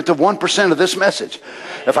 1/100th of 1% of this message.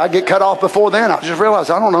 If I get cut off before then, I'll just realize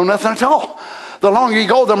I don't know nothing at all. The longer you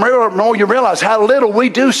go, the more you realize how little we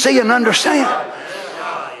do see and understand.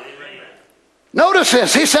 Notice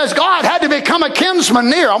this. He says God had to become a kinsman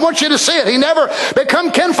near. I want you to see it. He never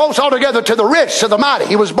become kinfolks altogether to the rich, to the mighty.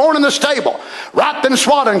 He was born in the stable, wrapped in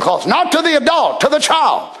swaddling cloths, not to the adult, to the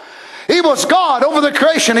child. He was God over the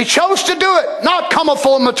creation. He chose to do it, not come a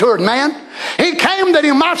full matured man. He came that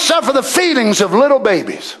he might suffer the feelings of little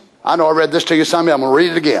babies. I know I read this to you Sunday. I'm going to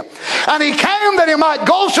read it again. And he came that he might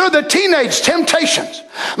go through the teenage temptations,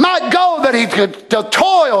 might go that he could the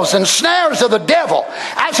toils and snares of the devil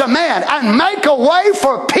as a man, and make a way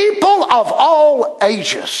for people of all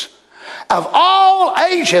ages. Of all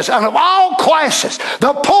ages and of all classes,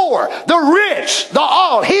 the poor, the rich, the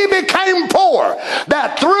all. He became poor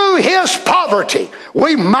that through his poverty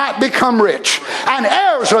we might become rich and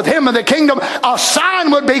heirs with him in the kingdom. A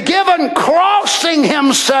sign would be given, crossing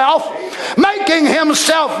himself, making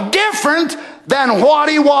himself different than what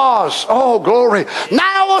he was. Oh, glory.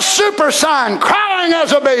 Now a super sign, crying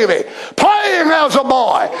as a baby, playing as a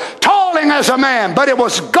boy, toiling as a man. But it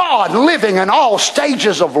was God living in all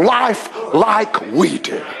stages of life like we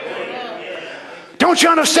do. Don't you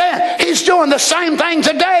understand? He's doing the same thing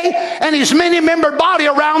today in his many-membered body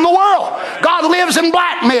around the world. God lives in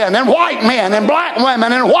black men and white men and black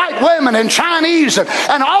women and white women and Chinese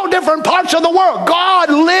and all different parts of the world.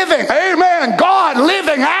 God living, amen, God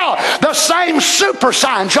living out the same super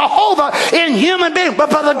sign, Jehovah in human being.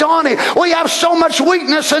 But Brother Donnie, we have so much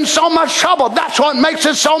weakness and so much trouble. That's what makes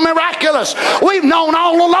it so miraculous. We've known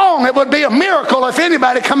all along it would be a miracle if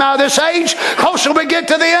anybody come out of this age. Closer we get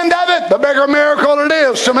to the end of it, the bigger miracle it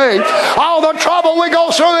is to me. All the trouble we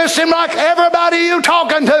go through, it seems like everybody you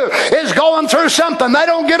talking to is going through something. They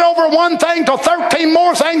don't get over one thing till 13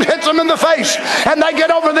 more things hits them in the face, and they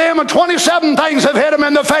get over them and 27 things have hit them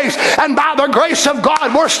in the face. And by the grace of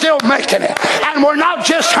God, we're still making it, and we're not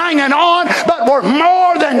just hanging on, but we're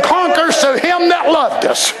more than conquerors to him that loved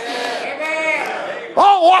us.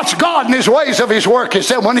 Oh, watch God in his ways of his work. He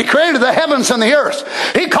said when he created the heavens and the earth,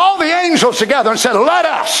 he called the angels together and said, let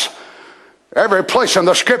us. Every place in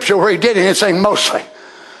the scripture where he did anything, mostly.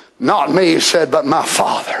 Not me, he said, but my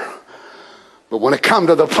Father. But when it come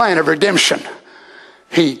to the plan of redemption,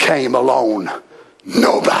 he came alone.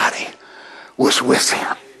 Nobody was with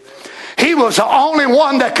him. He was the only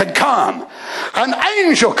one that could come. An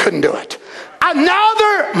angel couldn't do it.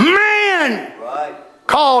 Another man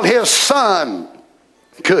called his son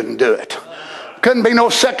couldn't do it. Couldn't be no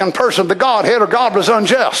second person of the Godhead, or God was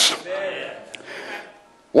unjust.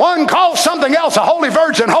 One called something else a Holy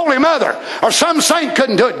Virgin, Holy Mother, or some saint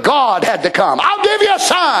couldn't do it. God had to come. I'll give you a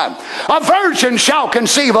sign. A virgin shall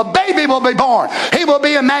conceive. A baby will be born. He will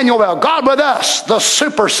be Emmanuel. God with us, the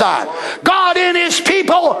super sign. God in his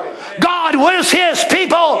people. God with his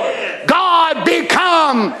people. God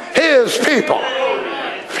become his people.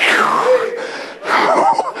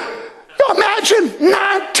 Imagine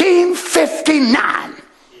 1959.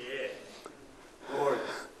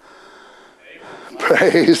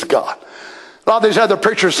 Praise God. A lot of these other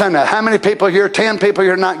preachers saying that. How many people here? 10 people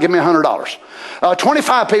here tonight, give me $100.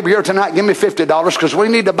 25 people here tonight, give me $50 because we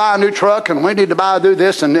need to buy a new truck and we need to do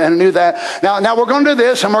this and do that. Now we're going to do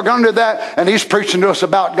this and we're going to do that. And he's preaching to us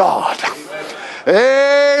about God.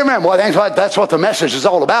 Amen. Well, that's what the message is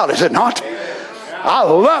all about, is it not? I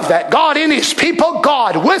love that. God in his people,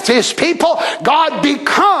 God with his people, God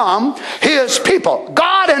become his people.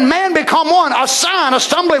 God and man become one, a sign, a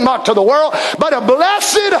stumbling block to the world, but a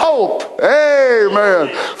blessed hope.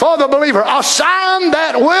 Amen. For the believer, a sign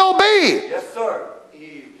that will be. Yes, sir.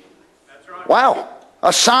 That's right. Wow.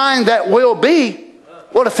 A sign that will be.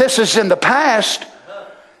 What if this is in the past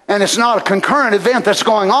and it's not a concurrent event that's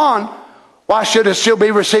going on? Why should it still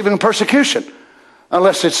be receiving persecution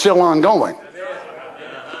unless it's still ongoing?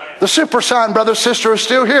 The super sign, brother, sister, is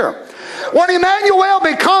still here. When Emmanuel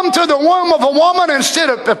become to the womb of a woman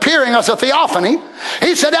instead of appearing as a theophany,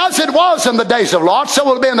 he said, as it was in the days of Lot, so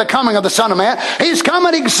will it be in the coming of the Son of Man. He's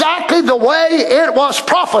coming exactly the way it was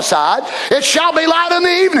prophesied. It shall be light in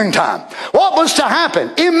the evening time. What was to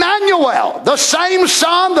happen? Emmanuel, the same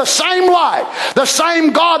Son, the same light, the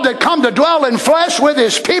same God that come to dwell in flesh with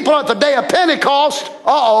his people at the day of Pentecost.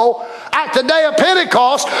 At the day of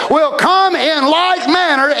Pentecost will come in like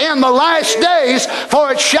manner in the last days,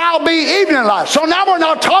 for it shall be evening light. So now we're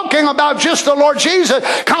not talking about just the Lord Jesus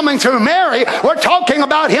coming through Mary. We're talking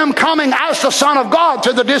about him coming as the Son of God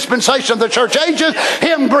to the dispensation of the church ages,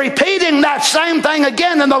 him repeating that same thing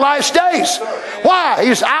again in the last days. Why?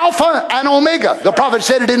 He's Alpha and Omega. The prophet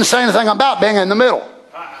said he didn't say anything about being in the middle.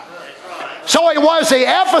 So he was the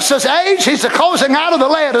Ephesus age. He's the closing out of the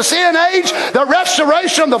Laodicean age. The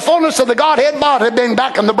restoration, the fullness of the Godhead body being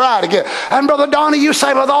back in the bride again. And Brother Donnie, you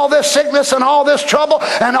say with all this sickness and all this trouble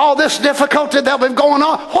and all this difficulty that we've going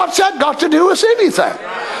on, what's that got to do with anything?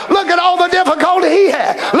 Look at all the difficulty he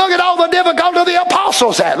had. Look at all the difficulty the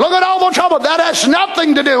apostles had. Look at all the trouble. That has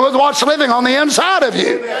nothing to do with what's living on the inside of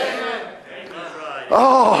you.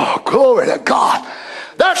 Oh, glory to God.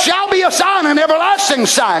 There shall be a sign, an everlasting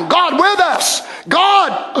sign. God with us.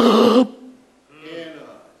 God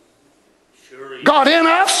in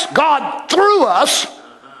us. God through us.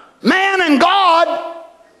 Man and God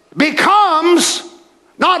becomes,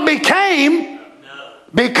 not became,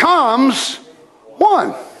 becomes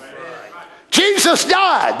one. Jesus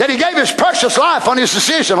died, that he gave his precious life on his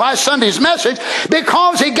decision, last Sunday's message,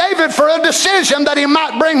 because he gave it for a decision that he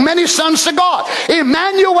might bring many sons to God.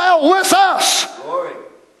 Emmanuel with us.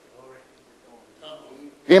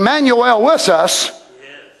 Emmanuel with us,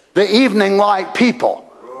 the evening light people.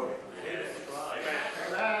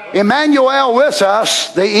 Emmanuel with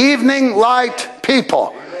us, the evening light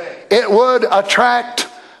people. It would attract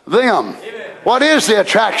them. What is the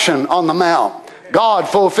attraction on the mount? God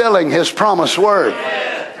fulfilling his promised word.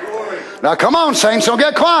 Now come on, saints, don't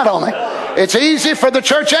get quiet on me. It's easy for the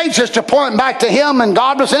church ages to point back to him and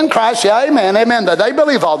God was in Christ. Yeah, amen, amen. They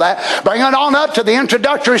believe all that. Bring it on up to the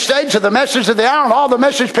introductory stage of the message of the hour, and all the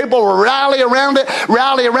message people will rally around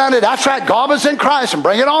it. That's right, God was in Christ. And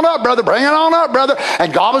bring it on up, brother. Bring it on up, brother.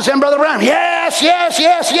 And God was in Brother Brown. Yes, yes,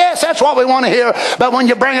 yes, yes. That's what we want to hear. But when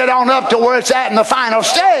you bring it on up to where it's at in the final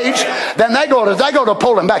stage, then they go to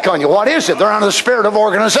pulling back on you. What is it? They're under the spirit of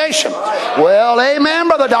organization. Well, amen,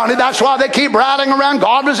 Brother Donnie. That's why they keep rallying around.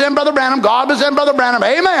 God was in Brother Branham. God was in Brother Branham.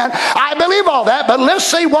 Amen. I believe all that, but let's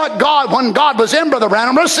see what God, when God was in Brother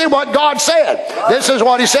Branham, let's see what God said. This is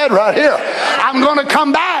what he said right here. I'm going to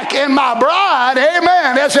come back in my bride,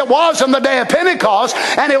 amen, as it was in the day of Pentecost,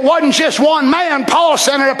 and it wasn't just one man, Paul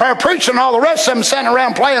standing up there preaching, all the rest of them sitting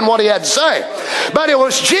around playing what he had to say. But it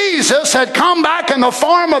was Jesus had come back in the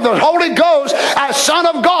form of the Holy Ghost as Son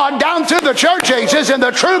of God down through the church ages in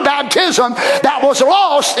the true baptism that was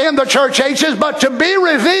lost in the church ages, but to be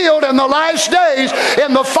revealed in the last days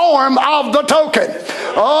in the form of the token.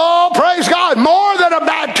 Oh, praise God. More than a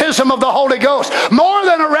baptism of the Holy Ghost. More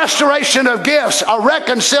than a restoration of gifts. A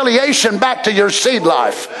reconciliation back to your seed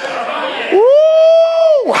life.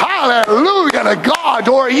 Woo! Hallelujah to God.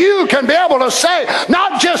 Or you can be able to say,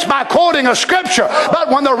 not just by quoting a scripture, but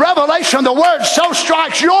when the revelation of the word so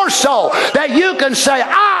strikes your soul that you can say,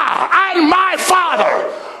 I and my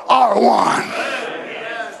Father are one.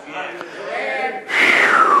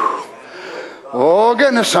 Oh,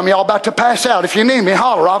 goodness, some of y'all about to pass out. If you need me,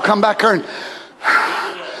 holler. I'll come back here and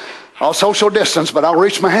I'll social distance, but I'll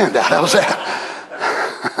reach my hand out. How's that?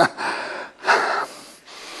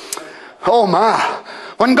 Oh, my.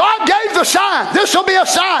 When God gave the sign, this will be a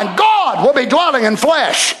sign. God will be dwelling in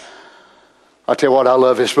flesh. I'll tell you what, I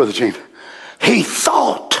love this, Brother Gene. He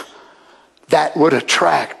thought that would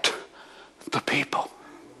attract the people.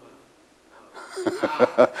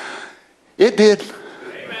 It did.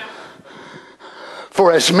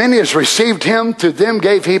 For as many as received him, to them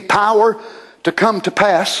gave he power to come to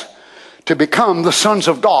pass, to become the sons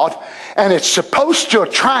of God. And it's supposed to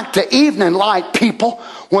attract the evening light people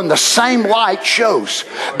when the same light shows.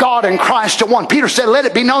 God and Christ are one. Peter said, let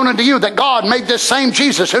it be known unto you that God made this same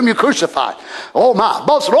Jesus whom you crucified. Oh my,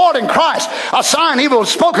 both Lord and Christ, a sign evil is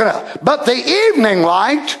spoken of. But the evening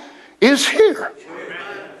light is here.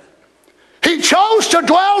 He chose to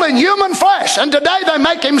dwell in human flesh, and today they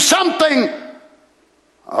make him something.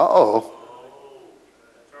 Uh-oh.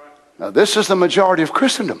 Now this is the majority of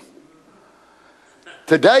Christendom.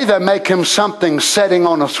 Today they make him something sitting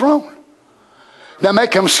on a throne. They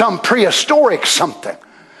make him some prehistoric something.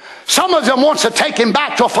 Some of them wants to take him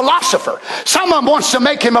back to a philosopher. Some of them wants to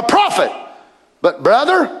make him a prophet. But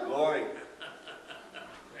brother, Glory.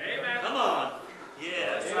 Amen. Come on.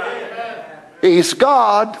 Yes. Amen. he's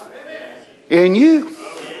God in you.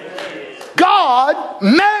 God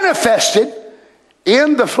manifested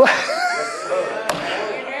in the flesh.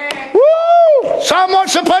 Woo! Some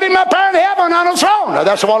wants to put him up there in heaven on a throne. Now,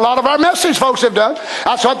 that's what a lot of our message folks have done.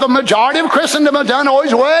 That's what the majority of Christendom have done. Oh,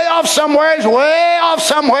 he's way off somewhere. He's way off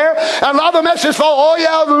somewhere. And a lot of the message folks, oh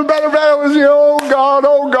yeah, Brother Branham was, oh God,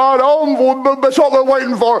 oh, that's what we're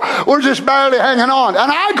waiting for. We're just barely hanging on.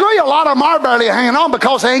 And I agree, a lot of them are barely hanging on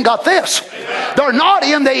because they ain't got this. They're not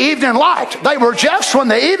in the evening light. They were just when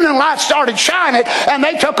the evening light started shining, and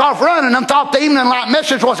they took off running and thought the evening light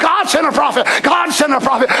message was God sent a prophet, God sent a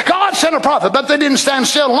prophet, God sent a prophet. But they didn't stand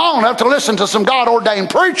still long enough to listen to some God-ordained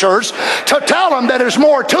preachers to tell them that there's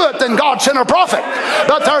more to it than God sent a prophet.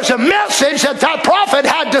 But there's a message that that prophet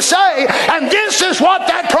had to say, and this is what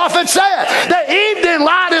that prophet said. The evening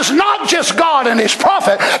light is not just God and his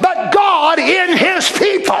prophet, but God in his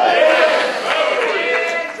people.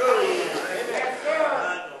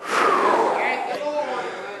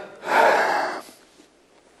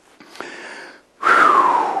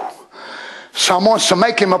 Some wants to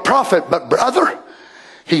make him a prophet, but brother,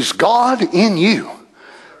 he's God in you.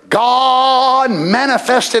 God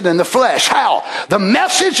manifested in the flesh. How? The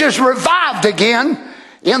message is revived again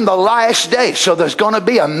in the last days. So there's going to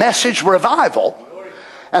be a message revival.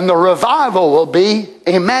 And the revival will be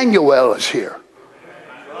Emmanuel is here.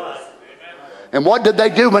 And what did they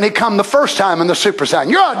do when he come the first time in the super sign?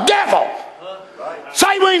 You're a devil.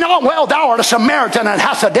 Say we not, well, thou art a Samaritan and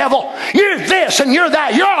hast a devil. You're this and you're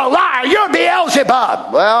that. You're a liar. You're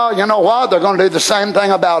Beelzebub. Well, you know what? They're going to do the same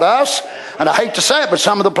thing about us. And I hate to say it, but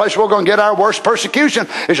some of the places we're going to get our worst persecution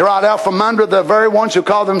is right out from under the very ones who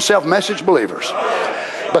call themselves message believers.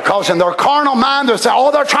 Because in their carnal mind, they say, oh,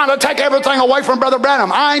 they're trying to take everything away from Brother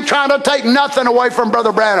Branham. I ain't trying to take nothing away from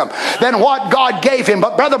Brother Branham than what God gave him.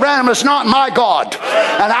 But Brother Branham is not my God.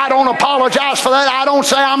 And I don't apologize for that. I don't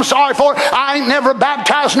say I'm sorry for it. I ain't never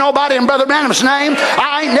baptized nobody in Brother Branham's name.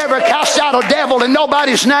 I ain't never cast out a devil in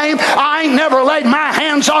nobody's name. I ain't never laid my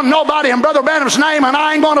hands on nobody in Brother Branham's name, and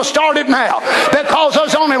I ain't going to start it now. Because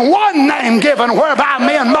there's only one name given whereby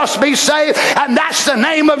men must be saved, and that's the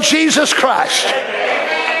name of Jesus Christ.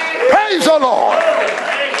 Praise the Lord.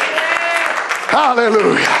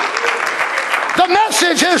 Hallelujah. The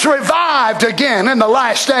message is revived again in the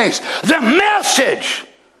last days. The message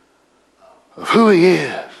of who he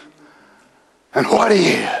is and what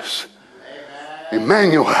he is.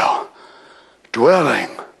 Emmanuel, dwelling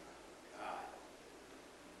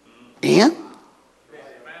in.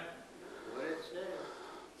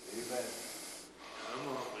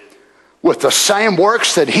 With the same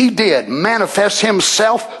works that he did, manifest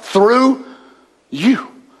himself through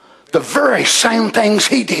you. The very same things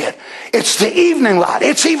he did. It's the evening light.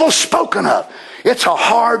 It's evil spoken of. It's a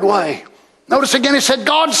hard way. Notice again, he said,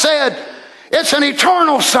 God said, it's an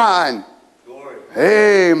eternal sign. Glory.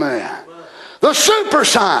 Amen. The super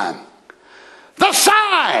sign. The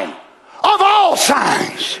sign of all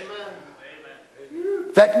signs.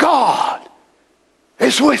 Amen. That God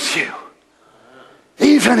is with you.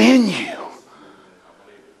 Even in you.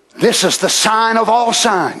 This is the sign of all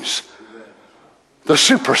signs. The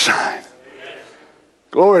super sign.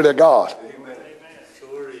 Glory to God.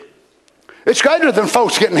 It's greater than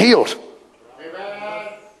folks getting healed.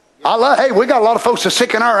 Hey, we got a lot of folks that are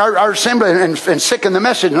sick in our assembly and sick in the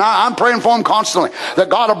message, and I'm praying for them constantly that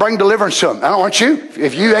God will bring deliverance to them. Aren't you?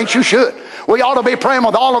 If you ain't, you should. We ought to be praying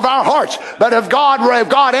with all of our hearts. But if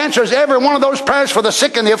God answers every one of those prayers for the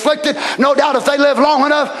sick and the afflicted, no doubt if they live long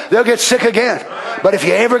enough, they'll get sick again. But if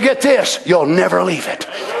you ever get this, you'll never leave it.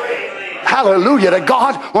 Hallelujah to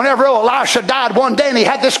God. Whenever Elisha died one day and he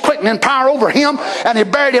had this quickening power over him and he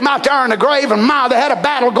buried him out there in the grave, and they had a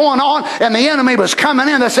battle going on and the enemy was coming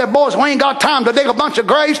in. They said, boys, we ain't got time to dig a bunch of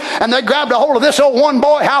graves. And they grabbed a hold of this old one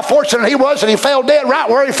boy. How fortunate he was, and he fell dead right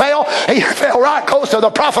where he fell. He fell right close to the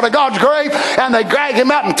prophet of God's grave, and they dragged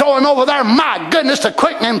him out and threw him over there. My goodness, the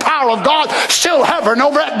quickening power of God still hovering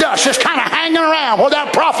over that dust, just kind of hanging around where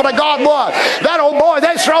that prophet of God was. That old boy,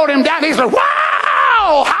 they throwed him down. He said,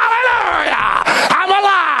 wow, hallelujah, I'm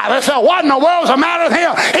alive. They said, what in the world's the matter with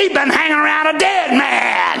him? He'd been hanging around a dead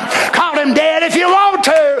man. Call him dead if you want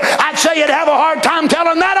to. I'd say you'd have a hard time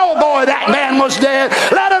telling that old boy that man was dead.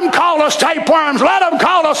 Let them call us tapeworms. Let them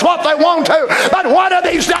call us what they want to. But one of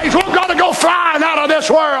these days we're going to go flying out of this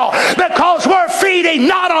world, because we're feeding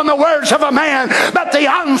not on the words of a man, but the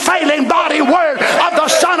unfailing body word of the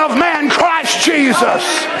Son of Man, Christ Jesus.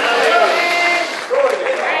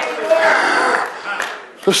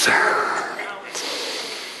 Listen.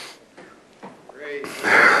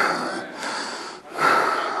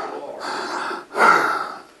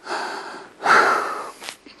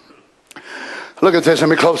 Look at this. Let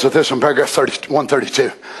me close with this in paragraph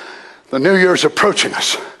 132. The New Year's approaching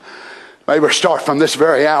us. May we start from this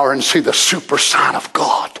very hour and see the super sign of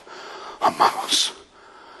God among us.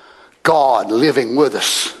 God living with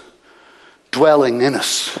us, dwelling in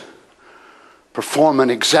us, performing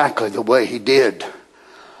exactly the way He did.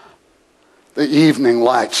 The evening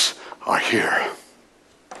lights are here.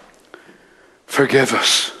 Forgive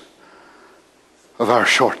us of our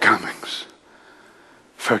shortcomings.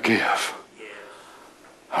 Forgive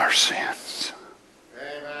our sins.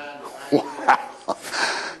 Wow.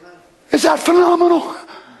 Is that phenomenal?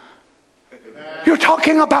 You're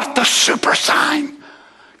talking about the super sign.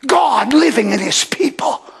 God living in His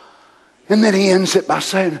people. And then He ends it by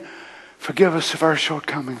saying, forgive us of our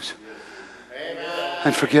shortcomings.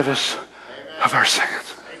 And forgive us of our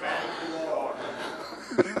sins.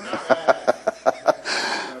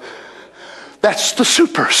 That's the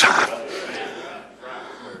super sign.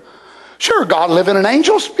 Sure, God living in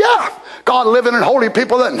angels? Yeah. God living in holy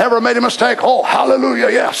people that never made a mistake? Oh,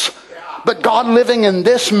 hallelujah, yes. But God living in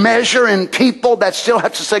this measure in people that still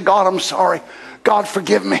have to say, God, I'm sorry. God,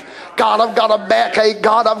 forgive me. God, I've got a backache.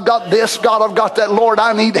 God, I've got this. God, I've got that. Lord,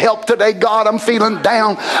 I need help today. God, I'm feeling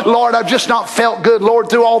down. Lord, I've just not felt good. Lord,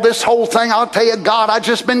 through all this whole thing, I'll tell you, God, I've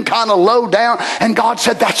just been kind of low down. And God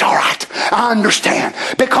said, that's all right. I understand.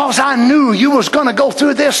 Because I knew you was going to go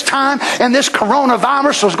through this time and this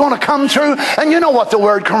coronavirus was going to come through. And you know what the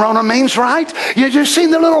word corona means, right? You just seen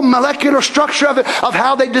the little molecular structure of it, of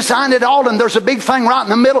how they designed it all. And there's a big thing right in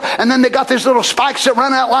the middle. And then they got these little spikes that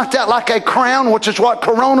run out like that, like a crown, which is what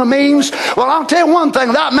corona means. Well, I'll tell you one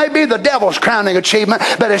thing, that may be the devil's crowning achievement,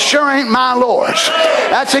 but it sure ain't my Lord's.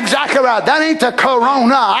 That's exactly right. That ain't the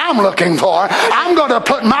corona I'm looking for. I'm going to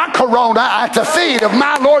put my corona at the feet of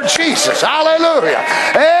my Lord Jesus. Hallelujah.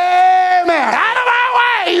 Amen. Out of my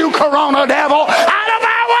way, you corona devil. Out of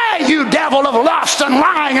my way, you devil of lust and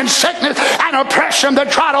lying and sickness and oppression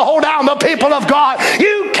that try to hold down the people of God.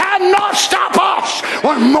 You cannot stop us.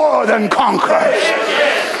 We're more than conquerors.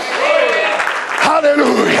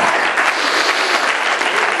 Hallelujah.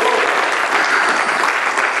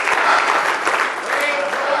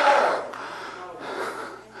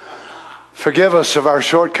 Forgive us of our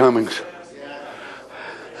shortcomings.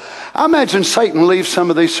 I imagine Satan leaves some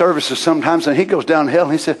of these services sometimes and he goes down to hell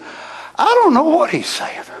and he said, I don't know what he's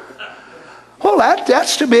saying. Well,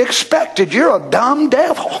 that's to be expected. You're a dumb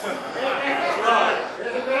devil.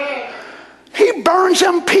 He burns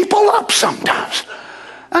them people up sometimes.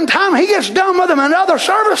 And time he gets done with them in other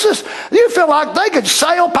services, you feel like they could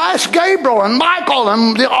sail past Gabriel and Michael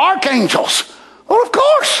and the archangels. Well, of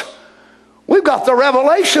course. We've got the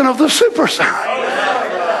revelation of the super sign.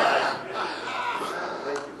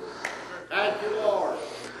 Thank you, Lord.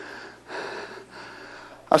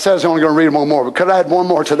 I said I was only going to read one more, but could I add one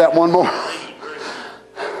more to that one more?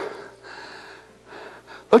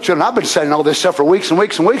 Look, children, I've been saying all this stuff for weeks and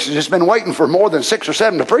weeks and weeks. I've just been waiting for more than 6 or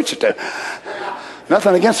 7 to preach it to.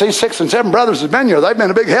 Nothing against these 6 and 7 brothers that's been here. They've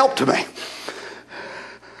been a big help to me.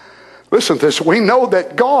 Listen to this. We know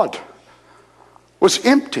that God was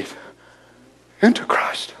emptied into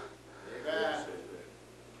Christ.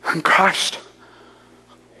 And Christ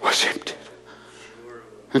was emptied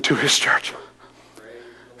into His church.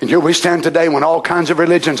 And here we stand today when all kinds of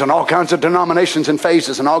religions and all kinds of denominations and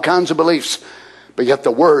phases and all kinds of beliefs, but yet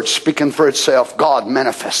the Word speaking for itself, God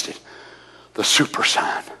manifested the super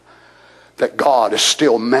sign that God is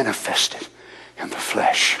still manifested in the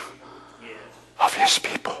flesh of His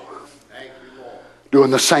people. Doing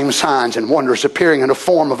the same signs and wonders, appearing in the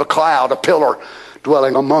form of a cloud, a pillar,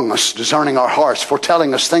 dwelling among us, discerning our hearts,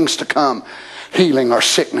 foretelling us things to come, healing our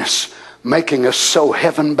sickness, making us so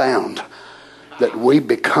heaven bound that we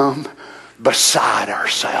become beside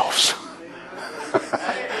ourselves.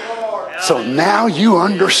 So now you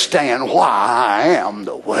understand why I am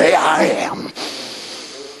the way I am.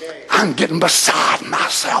 I'm getting beside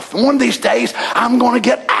myself. One of these days, I'm going to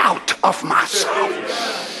get out of myself.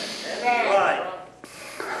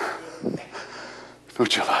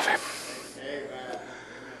 Don't you love him?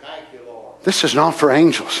 This is not for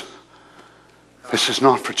angels. This is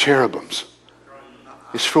not for cherubims.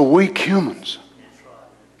 It's for weak humans.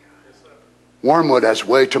 Wormwood has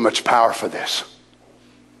way too much power for this.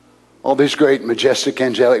 All these great, majestic,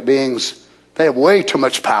 angelic beings, they have way too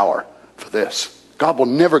much power for this. God will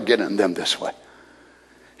never get in them this way.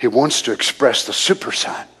 He wants to express the super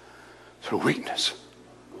sign through weakness.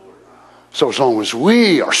 So as long as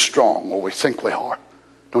we are strong, or we think we are,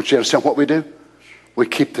 don't you understand what we do? We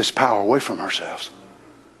keep this power away from ourselves.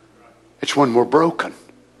 It's when we're broken.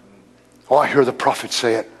 Oh, I hear the prophet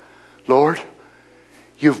say it. Lord,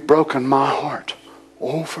 you've broken my heart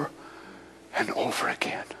over and over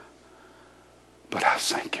again. But I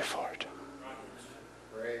thank you for it.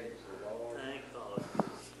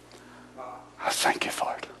 I thank you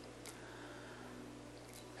for it.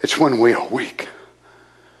 It's when we are weak,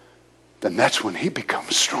 then that's when he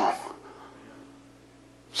becomes strong.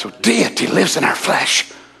 So deity lives in our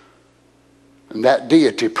flesh. And that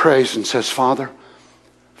deity prays and says, Father,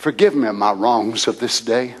 forgive me of my wrongs of this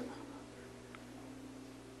day.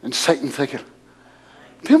 And Satan thinking,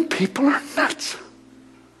 them people are nuts.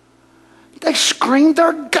 They screamed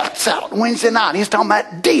their guts out Wednesday night. He's talking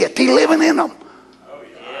about deity living in them. Oh,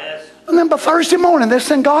 yes. And then by Thursday morning, they're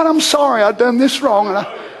saying, God, I'm sorry I've done this wrong. And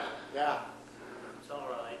Yeah. It's all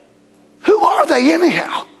right. Who are they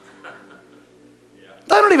anyhow?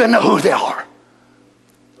 They don't even know who they are.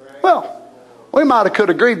 Well, we might have could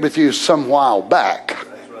have agreed with you some while back.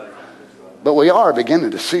 But we are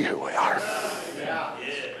beginning to see who we are.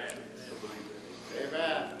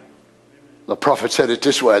 The prophet said it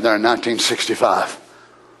this way there in 1965.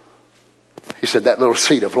 He said that little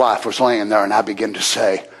seed of life was laying there, and I began to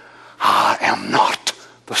say, I am not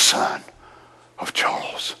the son of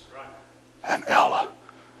Charles and Ella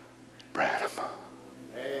Branham.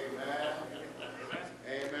 Amen.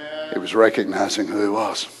 He was recognizing who he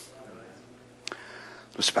was.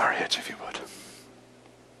 Let's bow our heads if you would.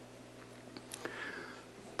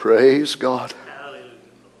 Praise God.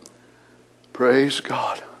 Praise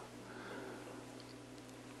God.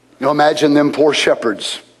 You know, imagine them poor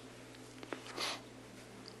shepherds.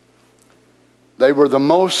 They were the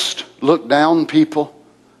most looked down people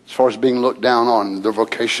as far as being looked down on their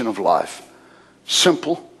vocation of life.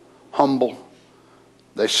 Simple, humble.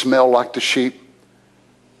 They smell like the sheep.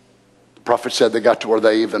 The prophet said they got to where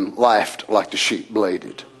they even laughed like the sheep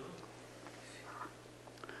bladed.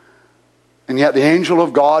 And yet the angel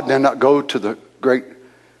of God did not go to the great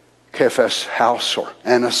Caiaphas house or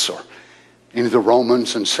Annas or any of the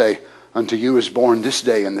Romans and say, unto you is born this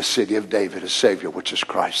day in the city of David a Savior, which is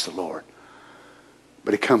Christ the Lord.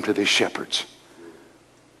 But he come to these shepherds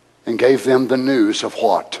and gave them the news of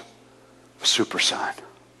what? A super sign.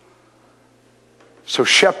 So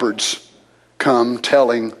shepherds come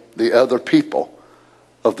telling the other people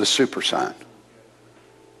of the super sign.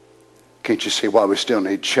 Can't you see why we still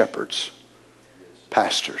need shepherds,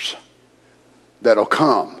 pastors, that'll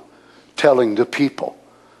come telling the people?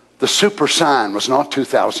 The super sign was not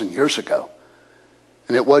 2,000 years ago.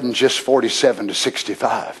 And it wasn't just 47 to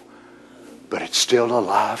 65. But it's still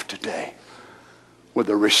alive today with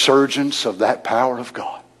the resurgence of that power of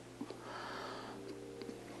God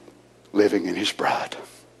living in his bride.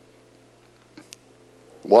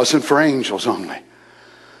 It wasn't for angels only. It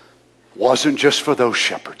wasn't just for those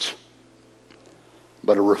shepherds.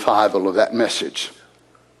 But a revival of that message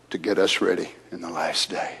to get us ready in the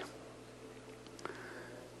last day.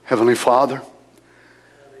 Heavenly Father,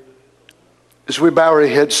 as we bow our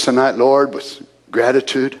heads tonight, Lord, with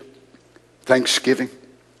gratitude, thanksgiving,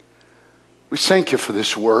 we thank you for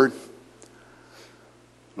this word.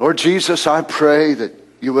 Lord Jesus, I pray that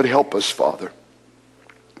you would help us, Father.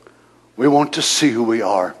 We want to see who we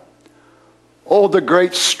are. Oh, the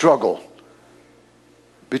great struggle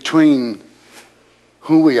between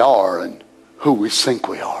who we are and who we think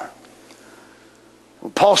we are.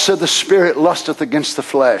 Well, Paul said the spirit lusteth against the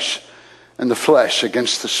flesh, and the flesh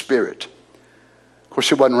against the spirit. Of course,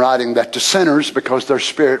 he wasn't writing that to sinners because their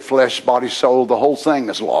spirit, flesh, body, soul, the whole thing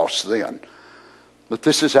is lost then. But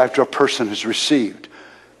this is after a person has received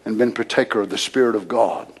and been partaker of the Spirit of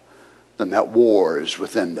God. Then that war is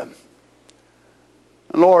within them.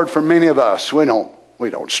 And Lord, for many of us, we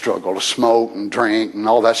don't struggle to smoke and drink and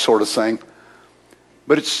all that sort of thing.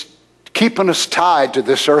 But it's keeping us tied to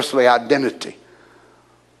this earthly identity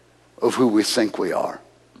of who we think we are.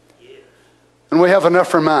 And we have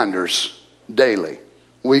enough reminders daily,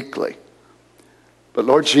 weekly. But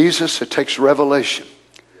Lord Jesus, it takes revelation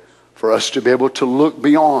for us to be able to look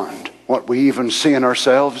beyond what we even see in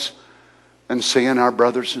ourselves and see in our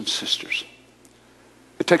brothers and sisters.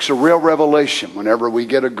 It takes a real revelation whenever we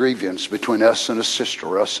get a grievance between us and a sister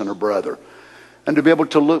or us and a brother. And to be able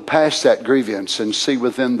to look past that grievance and see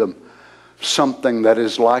within them something that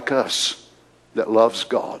is like us, that loves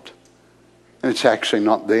God. And it's actually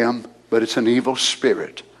not them, but it's an evil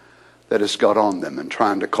spirit that has got on them and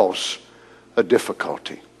trying to cause a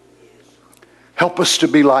difficulty. Help us to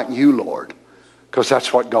be like you, Lord, because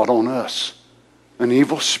that's what got on us, an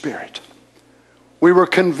evil spirit. We were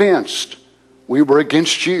convinced we were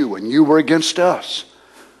against you and you were against us.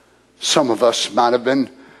 Some of us might have been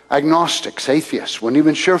agnostics, atheists, weren't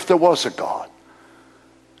even sure if there was a God.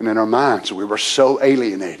 And in our minds, we were so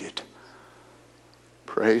alienated.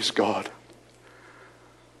 Praise God.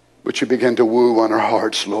 But you begin to woo on our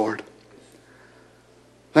hearts, Lord.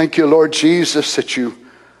 Thank you, Lord Jesus, that you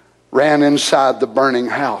ran inside the burning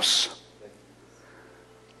house.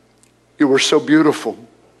 You were so beautiful.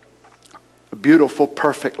 A beautiful,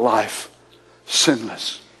 perfect life.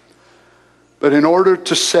 Sinless. But in order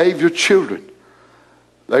to save your children,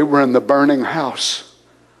 they were in the burning house.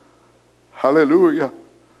 Hallelujah.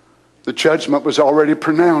 The judgment was already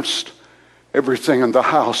pronounced. Everything in the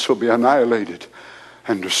house will be annihilated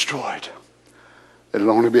and destroyed.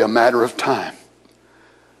 It'll only be a matter of time.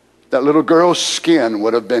 That little girl's skin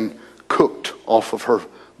would have been cooked off of her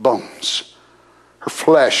bones. Her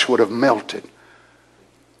flesh would have melted.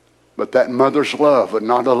 But that mother's love would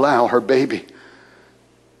not allow her baby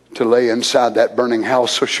to lay inside that burning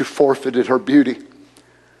house, so she forfeited her beauty.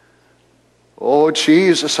 Oh,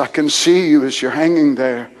 Jesus, I can see you as you're hanging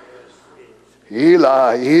there.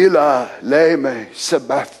 Eli, Eli, lema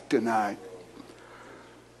sabachthani.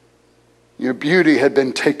 Your beauty had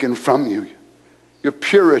been taken from you. Your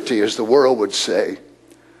purity, as the world would say.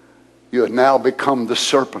 You had now become the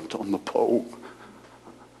serpent on the pole.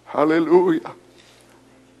 Hallelujah.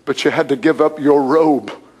 But you had to give up your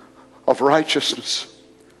robe of righteousness.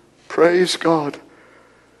 Praise God.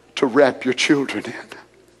 To wrap your children in.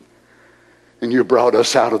 And you brought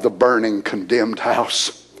us out of the burning, condemned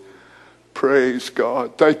house. Praise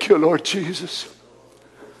God. Thank you, Lord Jesus.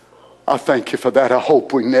 I thank you for that. I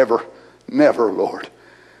hope we never, Lord,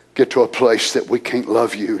 get to a place that we can't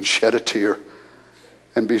love you and shed a tear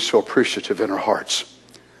and be so appreciative in our hearts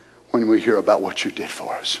when we hear about what you did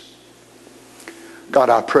for us. God,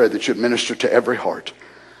 I pray that you'd minister to every heart.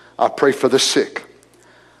 I pray for the sick.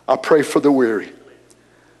 I pray for the weary.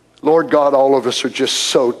 Lord God, all of us are just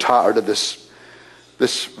so tired of this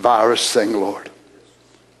virus thing, Lord.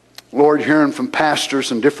 Lord, hearing from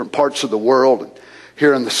pastors in different parts of the world and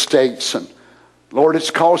here in the States, and Lord,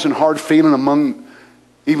 it's causing hard feeling among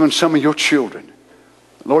even some of your children.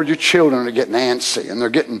 Lord, your children are getting antsy and they're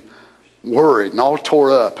getting worried and all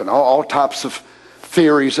tore up and all types of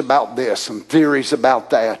theories about this and theories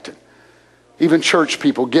about that. And even church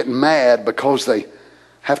people getting mad because they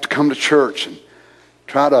have to come to church and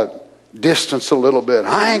try to distance a little bit.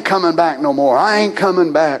 I ain't coming back no more. I ain't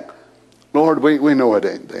coming back. Lord, we know it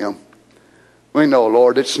ain't them. We know,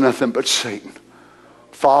 Lord, it's nothing but Satan.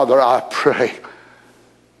 Father, I pray,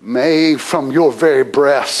 may from your very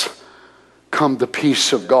breath come the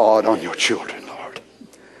peace of God on your children, Lord.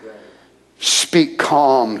 Speak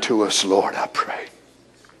calm to us, Lord, I pray.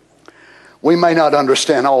 We may not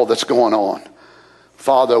understand all that's going on.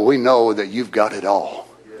 Father, we know that you've got it all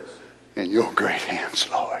in your great hands,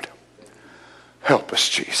 Lord. Help us,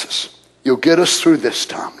 Jesus. You'll get us through this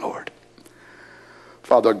time, Lord.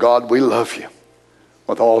 Father God, we love you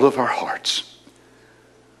with all of our hearts.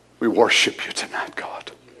 We worship you tonight,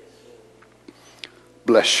 God.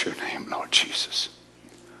 Bless your name, Lord Jesus.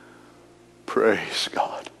 Praise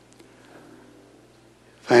God.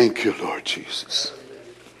 Thank you, Lord Jesus.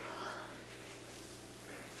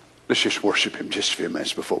 Let's just worship him just a few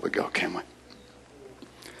minutes before we go, can we?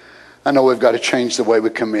 I know we've got to change the way we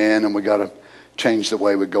come in and we've got to change the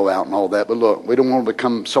way we go out and all that. But look, we don't want to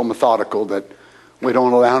become so methodical that we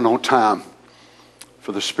don't allow no time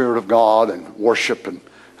for the Spirit of God and worship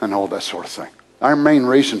and all that sort of thing. Our main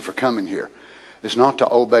reason for coming here is not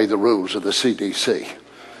to obey the rules of the CDC.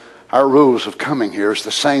 Our rules of coming here is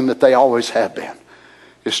the same that they always have been,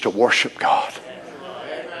 is to worship God,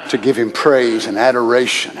 to give him praise and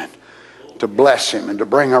adoration and to bless him and to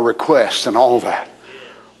bring our requests and all that.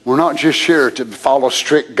 We're not just here to follow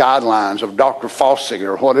strict guidelines of Dr. Fossey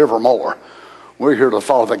or whatever more. We're here to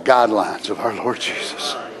follow the guidelines of our Lord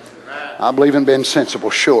Jesus. I believe in being sensible,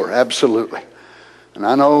 sure, absolutely. And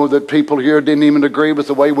I know that people here didn't even agree with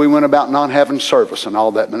the way we went about not having service and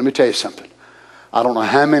all that. But let me tell you something. I don't know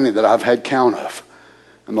how many that I've had count of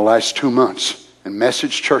in the last 2 months in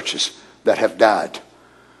message churches that have died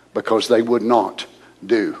because they would not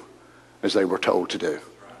do as they were told to do.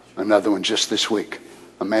 Another one just this week.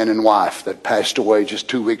 A man and wife that passed away just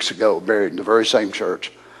 2 weeks ago, buried in the very same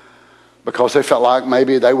church, because they felt like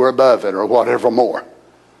maybe they were above it or whatever more.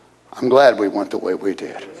 I'm glad we went the way we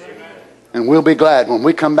did. And we'll be glad when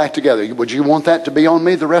we come back together. Would you want that to be on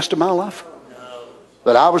me the rest of my life? No.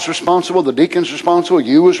 That I was responsible, the deacon's responsible,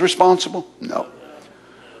 you was responsible? No.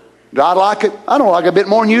 Do I like it? I don't like it a bit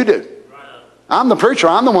more than you do. I'm the preacher.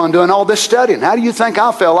 I'm the one doing all this studying. How do you think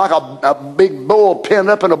I felt like a big bull penned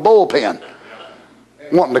up in a bullpen?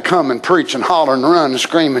 Wanting to come and preach and holler and run and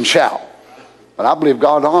scream and shout. But I believe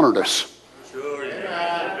God honored us. Sure,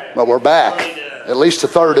 yeah. But we're back. At least a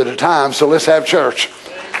third at a time, so let's have church.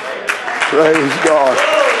 Praise God.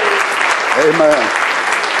 Amen.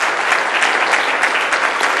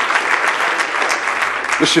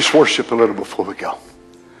 Let's just worship a little before we go.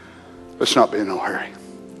 Let's not be in no hurry.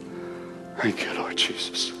 Thank you, Lord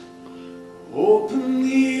Jesus. Open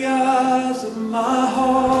the eyes of my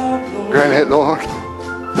heart, Lord. Grant it, Lord.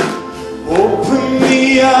 Open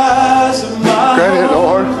the eyes of my Grant it,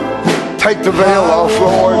 Lord. Take the veil off,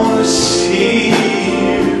 Lord.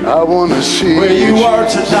 I want to see where you are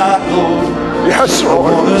tonight, Lord. Yes, I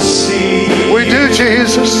Lord. want to see. We do,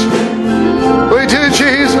 Jesus. We do,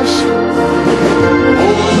 Jesus.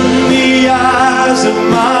 Open the eyes of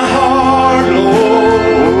my heart, Lord.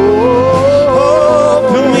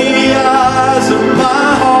 Open the eyes of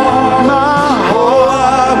my heart. Oh,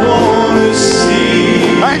 I want to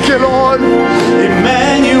see. Thank you, Lord.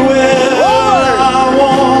 Emmanuel, I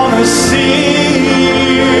want to see.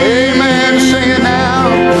 Amen. Sing it now.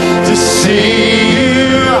 To see you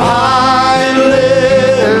high and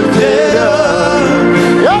lifted up,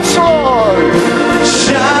 Yes, Lord.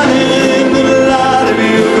 shining in the light of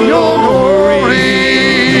your glory.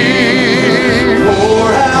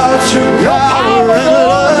 Pour out your power and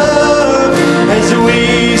love as we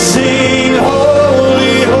sing,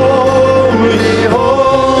 holy, holy,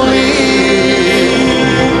 holy,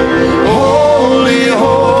 holy,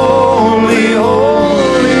 holy,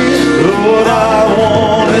 holy. Lord, I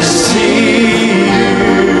want to see you.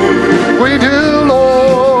 We do,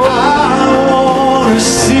 Lord. I want to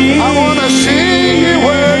see I want to see you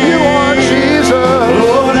where you are, Jesus.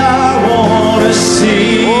 Lord, I want to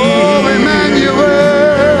see Oh, Emmanuel.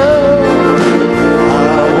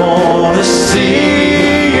 I want to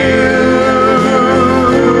see you.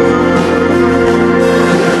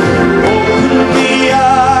 Open the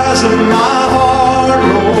eyes of my heart,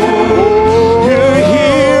 Lord. You're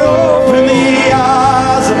here. Open the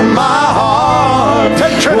eyes of my heart.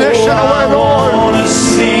 Take tradition away, I Lord. want to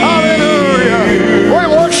see Hallelujah. you. We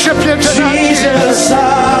worship you tonight, Jesus, I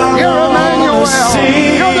You're Emmanuel. want to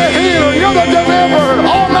see You're the healer. You're the deliverer.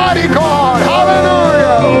 Almighty God.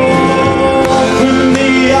 Hallelujah. Open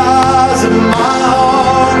the eyes of my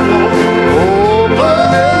heart,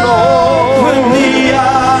 Open it, Lord. open the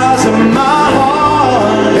eyes of my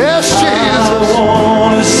heart. Yes, I Jesus.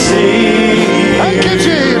 want to see. Thank you,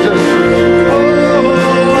 Jesus.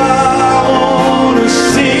 Oh, I want to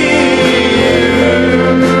see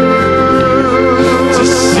to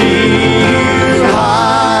see you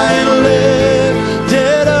high and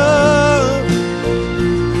lifted up,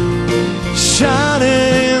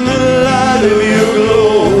 shining in the light of your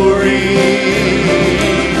glory.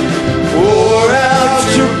 Pour out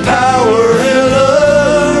your power and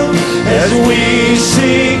love as we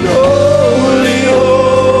sing, holy,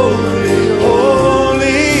 holy,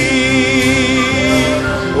 holy,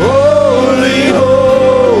 holy,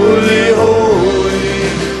 holy, holy.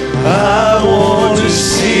 I want to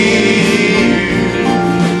see you.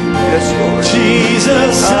 Yes, Lord.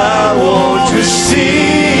 Jesus, I want to see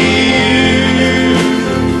you.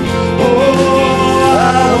 Oh,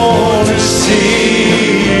 I want to see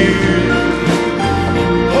you.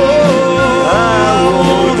 Oh, I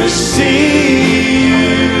want to see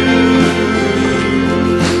you.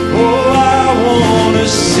 Oh, I want to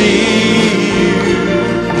see you.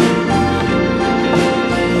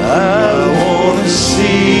 I want to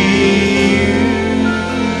see you.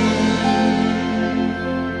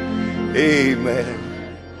 Amen.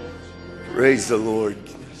 Praise the Lord.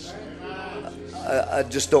 I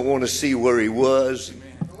just don't want to see where he was.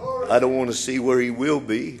 I don't want to see where he will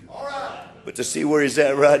be. But to see where he's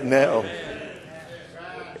at right now.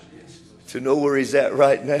 to know where He's at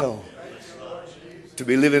right now. To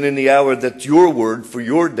be living in the hour that your word for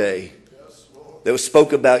your day that was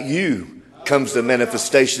spoke about you comes to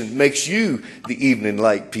manifestation, makes you the evening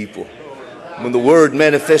light, people. When the word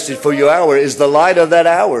manifested for your hour is the light of that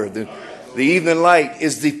hour. The evening light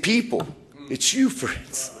is the people. It's you,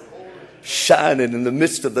 friends, shining in the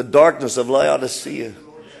midst of the darkness of Laodicea.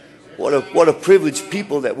 What a privileged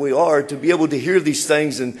people that we are to be able to hear these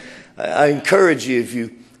things. And I encourage you, if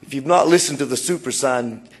you've not listened to the Super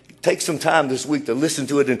Sign, take some time this week to listen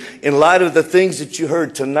to it. And in light of the things that you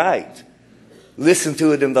heard tonight, listen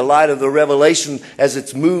to it in the light of the revelation as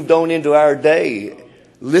it's moved on into our day.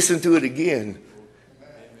 Listen to it again.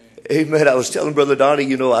 Amen. I was telling Brother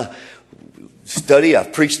Donnie,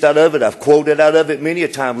 I've preached out of it, I've quoted out of it many a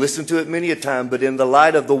time, listened to it many a time, but in the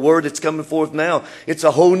light of the word that's coming forth now, it's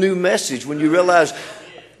a whole new message when you realize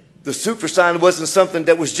the super sign wasn't something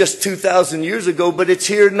that was just 2,000 years ago, but it's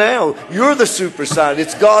here now. You're the super sign.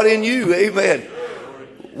 It's God in you. Amen.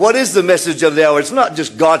 What is the message of the hour? It's not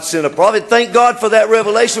just God sent a prophet. Thank God for that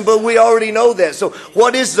revelation, but we already know that. So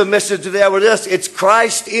what is the message of the hour to us? It's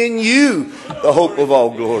Christ in you, the hope of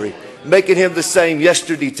all glory. Making Him the same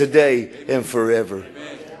yesterday, today, and forever.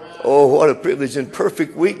 Oh, what a privilege and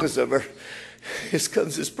perfect weakness of her. Here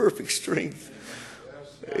comes His perfect strength.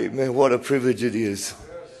 Amen. What a privilege it is.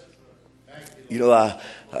 I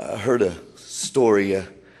heard a story. A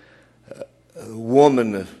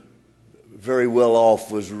woman, very well off,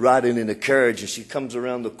 was riding in a carriage, and she comes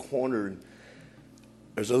around the corner, and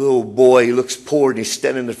there's a little boy. He looks poor, and he's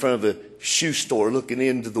standing in front of a shoe store looking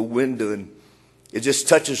into the window, and it just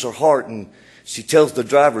touches her heart. And she tells the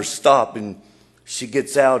driver, stop, and she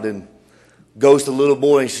gets out and goes to the little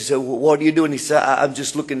boy, and she said, well, what are you doing? He said, I'm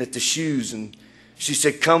just looking at the shoes. And she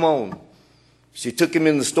said, come on. She took him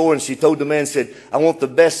in the store, and she told the man, said, I want the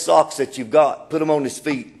best socks that you've got. Put them on his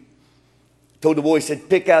feet. Told the boy, said,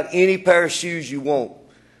 pick out any pair of shoes you want.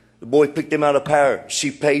 The boy picked him out a pair. She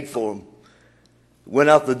paid for them. Went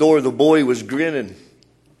out the door. The boy was grinning.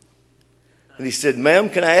 And he said, ma'am,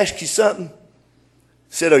 can I ask you something?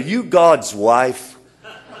 He said, are you God's wife?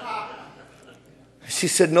 She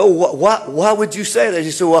said, no, why would you say that?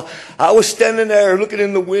 He said, well, I was standing there looking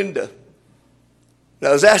in the window. And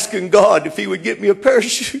I was asking God if He would get me a pair of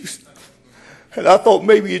shoes. And I thought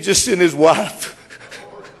maybe He just sent His wife.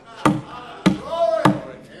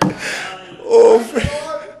 Oh,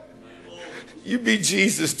 friend, you be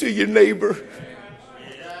Jesus to your neighbor.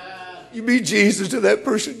 You be Jesus to that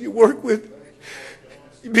person you work with.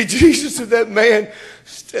 You be Jesus to that man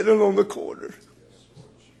standing on the corner.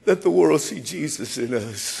 Let the world see Jesus in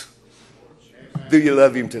us. Do you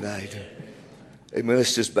love Him tonight? Amen.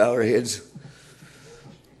 Let's just bow our heads.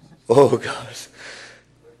 Oh, God.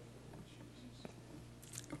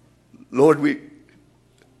 Lord, we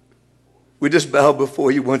just bow before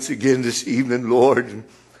You once again this evening, Lord. And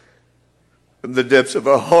from the depths of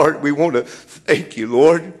our heart, we want to thank You,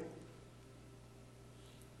 Lord,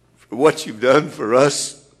 for what You've done for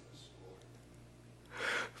us.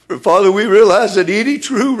 For, Father, we realize that any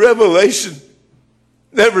true revelation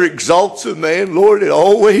never exalts a man, Lord. It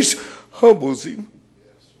always humbles him.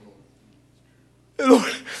 And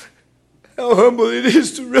Lord, how humble it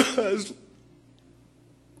is to realize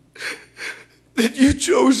that You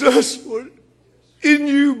chose us, Lord, in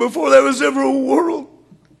You before there was ever a world.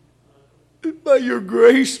 And by Your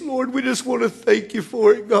grace, Lord, we just want to thank You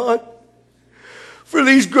for it, God. For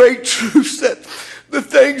these great truths, that the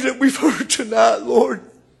things that we've heard tonight, Lord,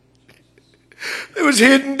 it was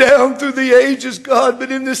hidden down through the ages, God,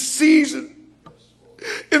 but in this season,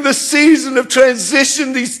 in the season of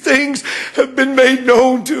transition, these things have been made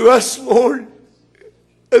known to us, Lord.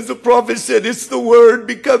 As the prophet said, it's the Word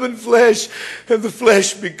becoming flesh and the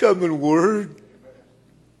flesh becoming Word.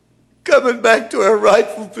 Coming back to our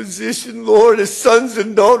rightful position, Lord, as sons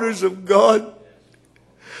and daughters of God.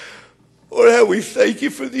 Lord, how we thank You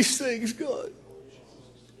for these things, God.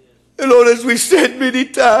 And Lord, as we said many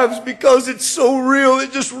times, because it's so real,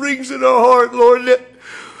 it just rings in our heart, Lord, that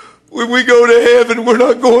when we go to heaven, we're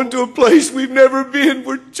not going to a place we've never been.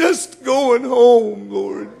 We're just going home,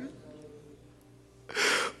 Lord.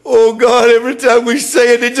 Oh, God, every time we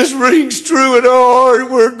say it, it just rings true in our heart.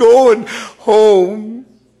 We're going home.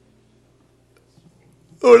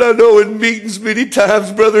 Lord, I know in meetings many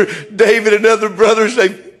times, Brother David and other brothers,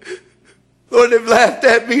 they've laughed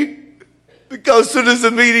at me. Because as soon as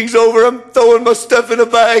the meeting's over, I'm throwing my stuff in a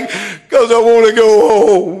bag because I want to go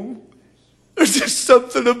home. There's just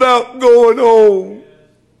something about going home.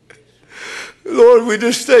 Lord, we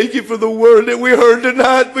just thank You for the word that we heard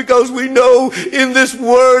tonight, because we know in this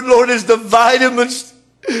word, Lord, is the vitamins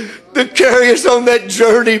to carry us on that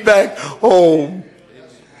journey back home.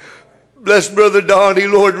 Bless Brother Donnie,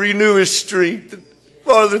 Lord, renew his strength.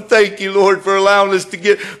 Father, thank you, Lord, for allowing us to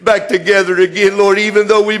get back together again, Lord, even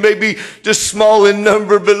though we may be just small in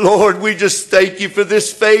number, but Lord, we just thank you for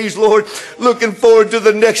this phase, Lord. Looking forward to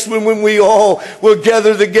the next one when we all will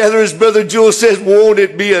gather together, as Brother Jewel says, won't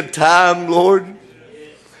it be a time, Lord?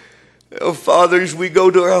 Oh, Father, as we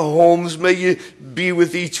go to our homes, may you be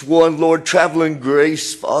with each one, Lord, traveling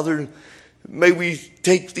grace, Father. May we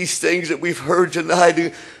take these things that we've heard tonight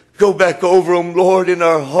and go back over them, Lord, in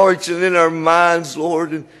our hearts and in our minds,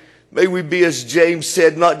 Lord. And may we be, as James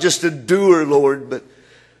said, not just a doer, Lord,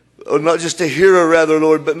 or not just a hearer, rather,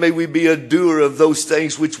 Lord, but may we be a doer of those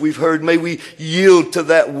things which we've heard. May we yield to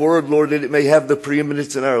that word, Lord, that it may have the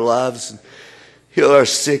preeminence in our lives. And heal our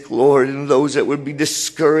sick, Lord, and those that would be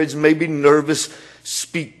discouraged, maybe nervous.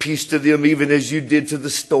 Speak peace to them, even as you did to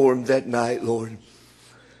the storm that night, Lord.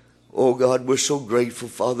 Oh, God, we're so grateful,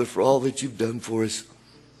 Father, for all that you've done for us,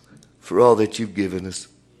 for all that you've given us.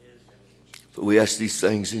 But we ask these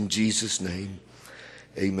things in Jesus' name.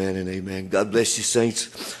 Amen and amen. God bless you,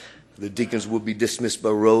 saints. The deacons will be dismissed by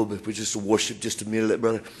robe. If we just worship just a minute, let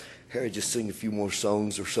Brother Harry just sing a few more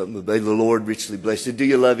songs or something. May the Lord richly bless you. Do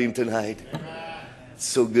you love him tonight? It's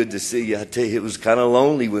so good to see you. I tell you, it was kind of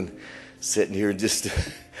lonely when sitting here just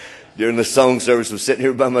during the song service. I was sitting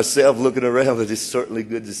here by myself looking around, but it's certainly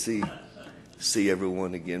good to see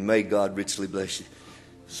everyone again. May God richly bless you.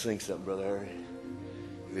 Sing something, Brother Harry.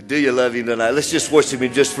 Do you love him tonight? Let's just worship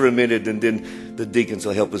him just for a minute, and then the deacons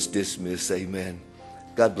will help us dismiss. Amen.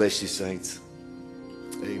 God bless you, saints.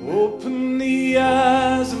 Amen. Open the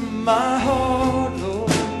eyes of my heart, Lord.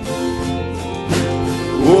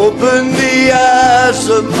 Open the eyes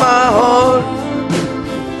of my heart.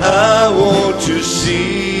 I want to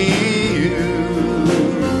see you.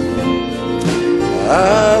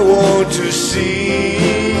 I want to see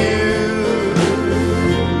you.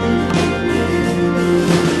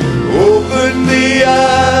 Open the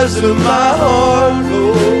eyes of my heart,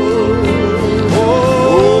 Lord.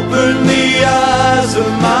 Open the eyes of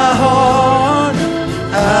my heart.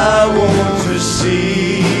 I want to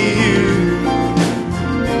see you.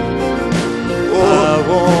 Oh,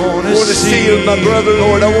 I want to see you, my brother,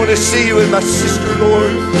 Lord. I want to see you and my sister,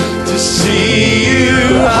 Lord. To see you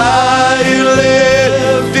high and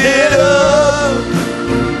lifted up.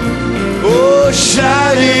 Oh,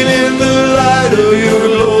 shining in the light of your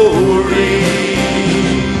glory.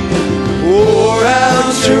 Pour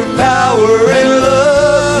out your power and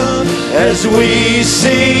love as we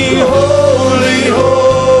sing, holy,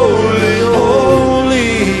 holy,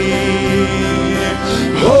 holy,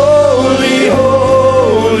 holy,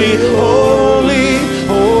 holy, holy.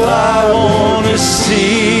 Oh, I want to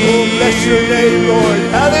see. Oh, bless your name, Lord.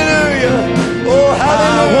 Hallelujah. Oh, hallelujah.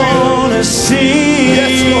 I want to see.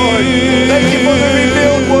 Yes, Lord. Thank you for the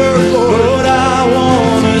revealed word, Lord. Lord, I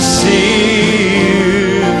want to see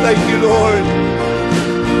you. Thank you, Lord.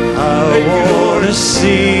 I want to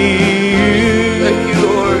see you. Thank you,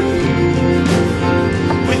 Lord.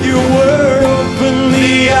 With your word, open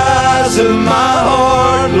the eyes of my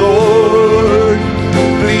heart, Lord.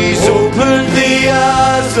 Please open the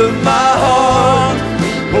eyes of my heart.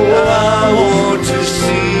 Oh, I want to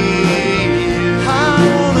see you. I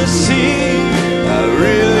want to see you. I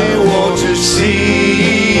really want to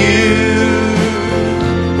see you.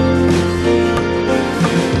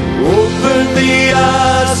 Open the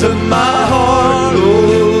eyes of my heart,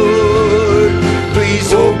 Lord.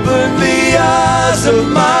 Please open the eyes of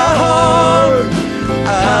my heart.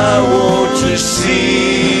 I want to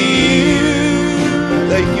see you.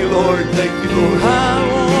 Thank you, Lord. Thank you, Lord. I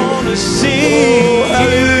want to see. Oh,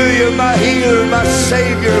 hallelujah, my healer, my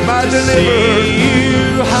Savior, my deliverer.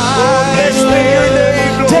 You high, bless your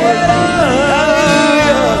name, Lord.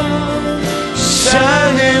 Hallelujah,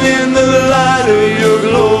 shining in the light of your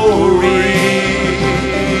glory.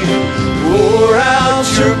 Pour out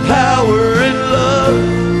your power and love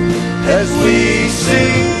as we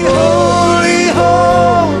sing, holy,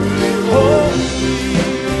 holy, holy,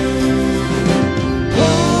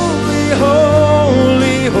 holy,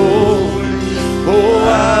 holy, holy. Oh,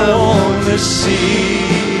 I want to see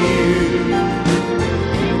you.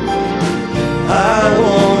 I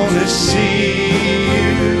want to see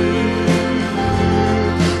you.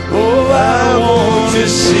 Oh, I want to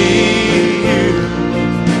see you.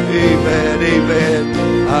 Amen, amen.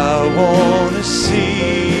 I want to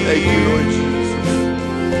see. Thank you, Lord Jesus.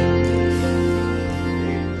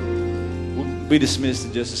 We'll be dismissed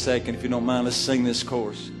in just a second. If you don't mind, let's sing this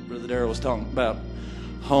chorus. Brother Darrell was talking about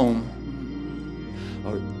home.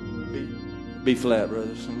 Or B flat,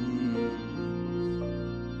 brothers.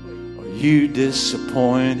 you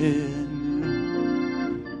disappointed?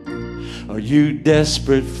 Are you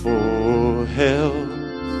desperate for help?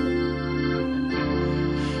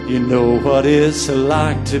 You know what it's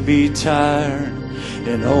like to be tired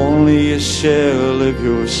and only a shell of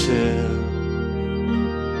yourself.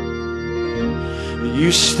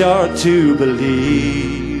 You start to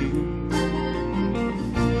believe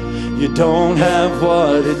you don't have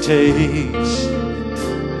what it takes,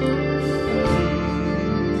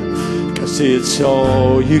 'cause it's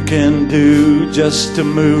all you can do just to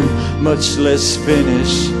move, much less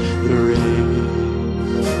finish the race.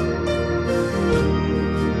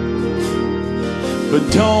 But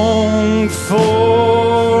don't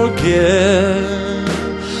forget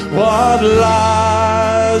what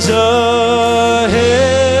lies ahead,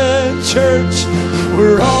 church.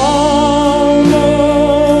 We're almost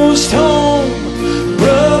home,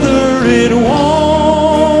 brother. It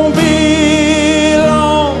won't be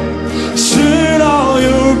long. Soon all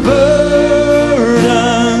your burdens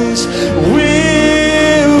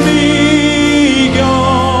will be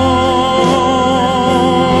gone.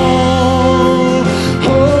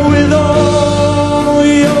 Oh, with all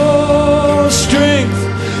your strength,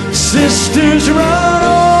 sisters, run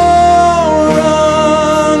on,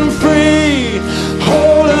 run free.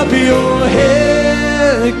 Hold up your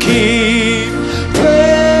head, keep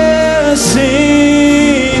pressing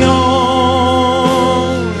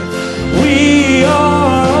on. We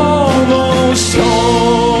are almost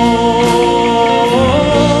home.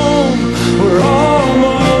 We're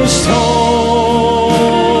almost home.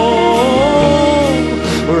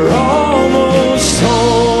 We're almost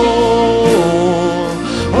home.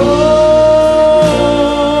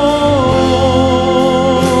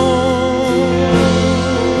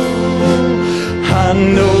 I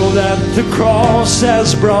know that the cross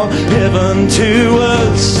has brought heaven to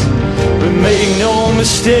us, but make no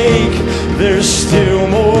mistake, there's still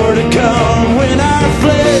more to come. When our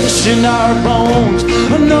flesh and our bones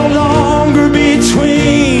are no longer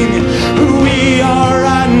between,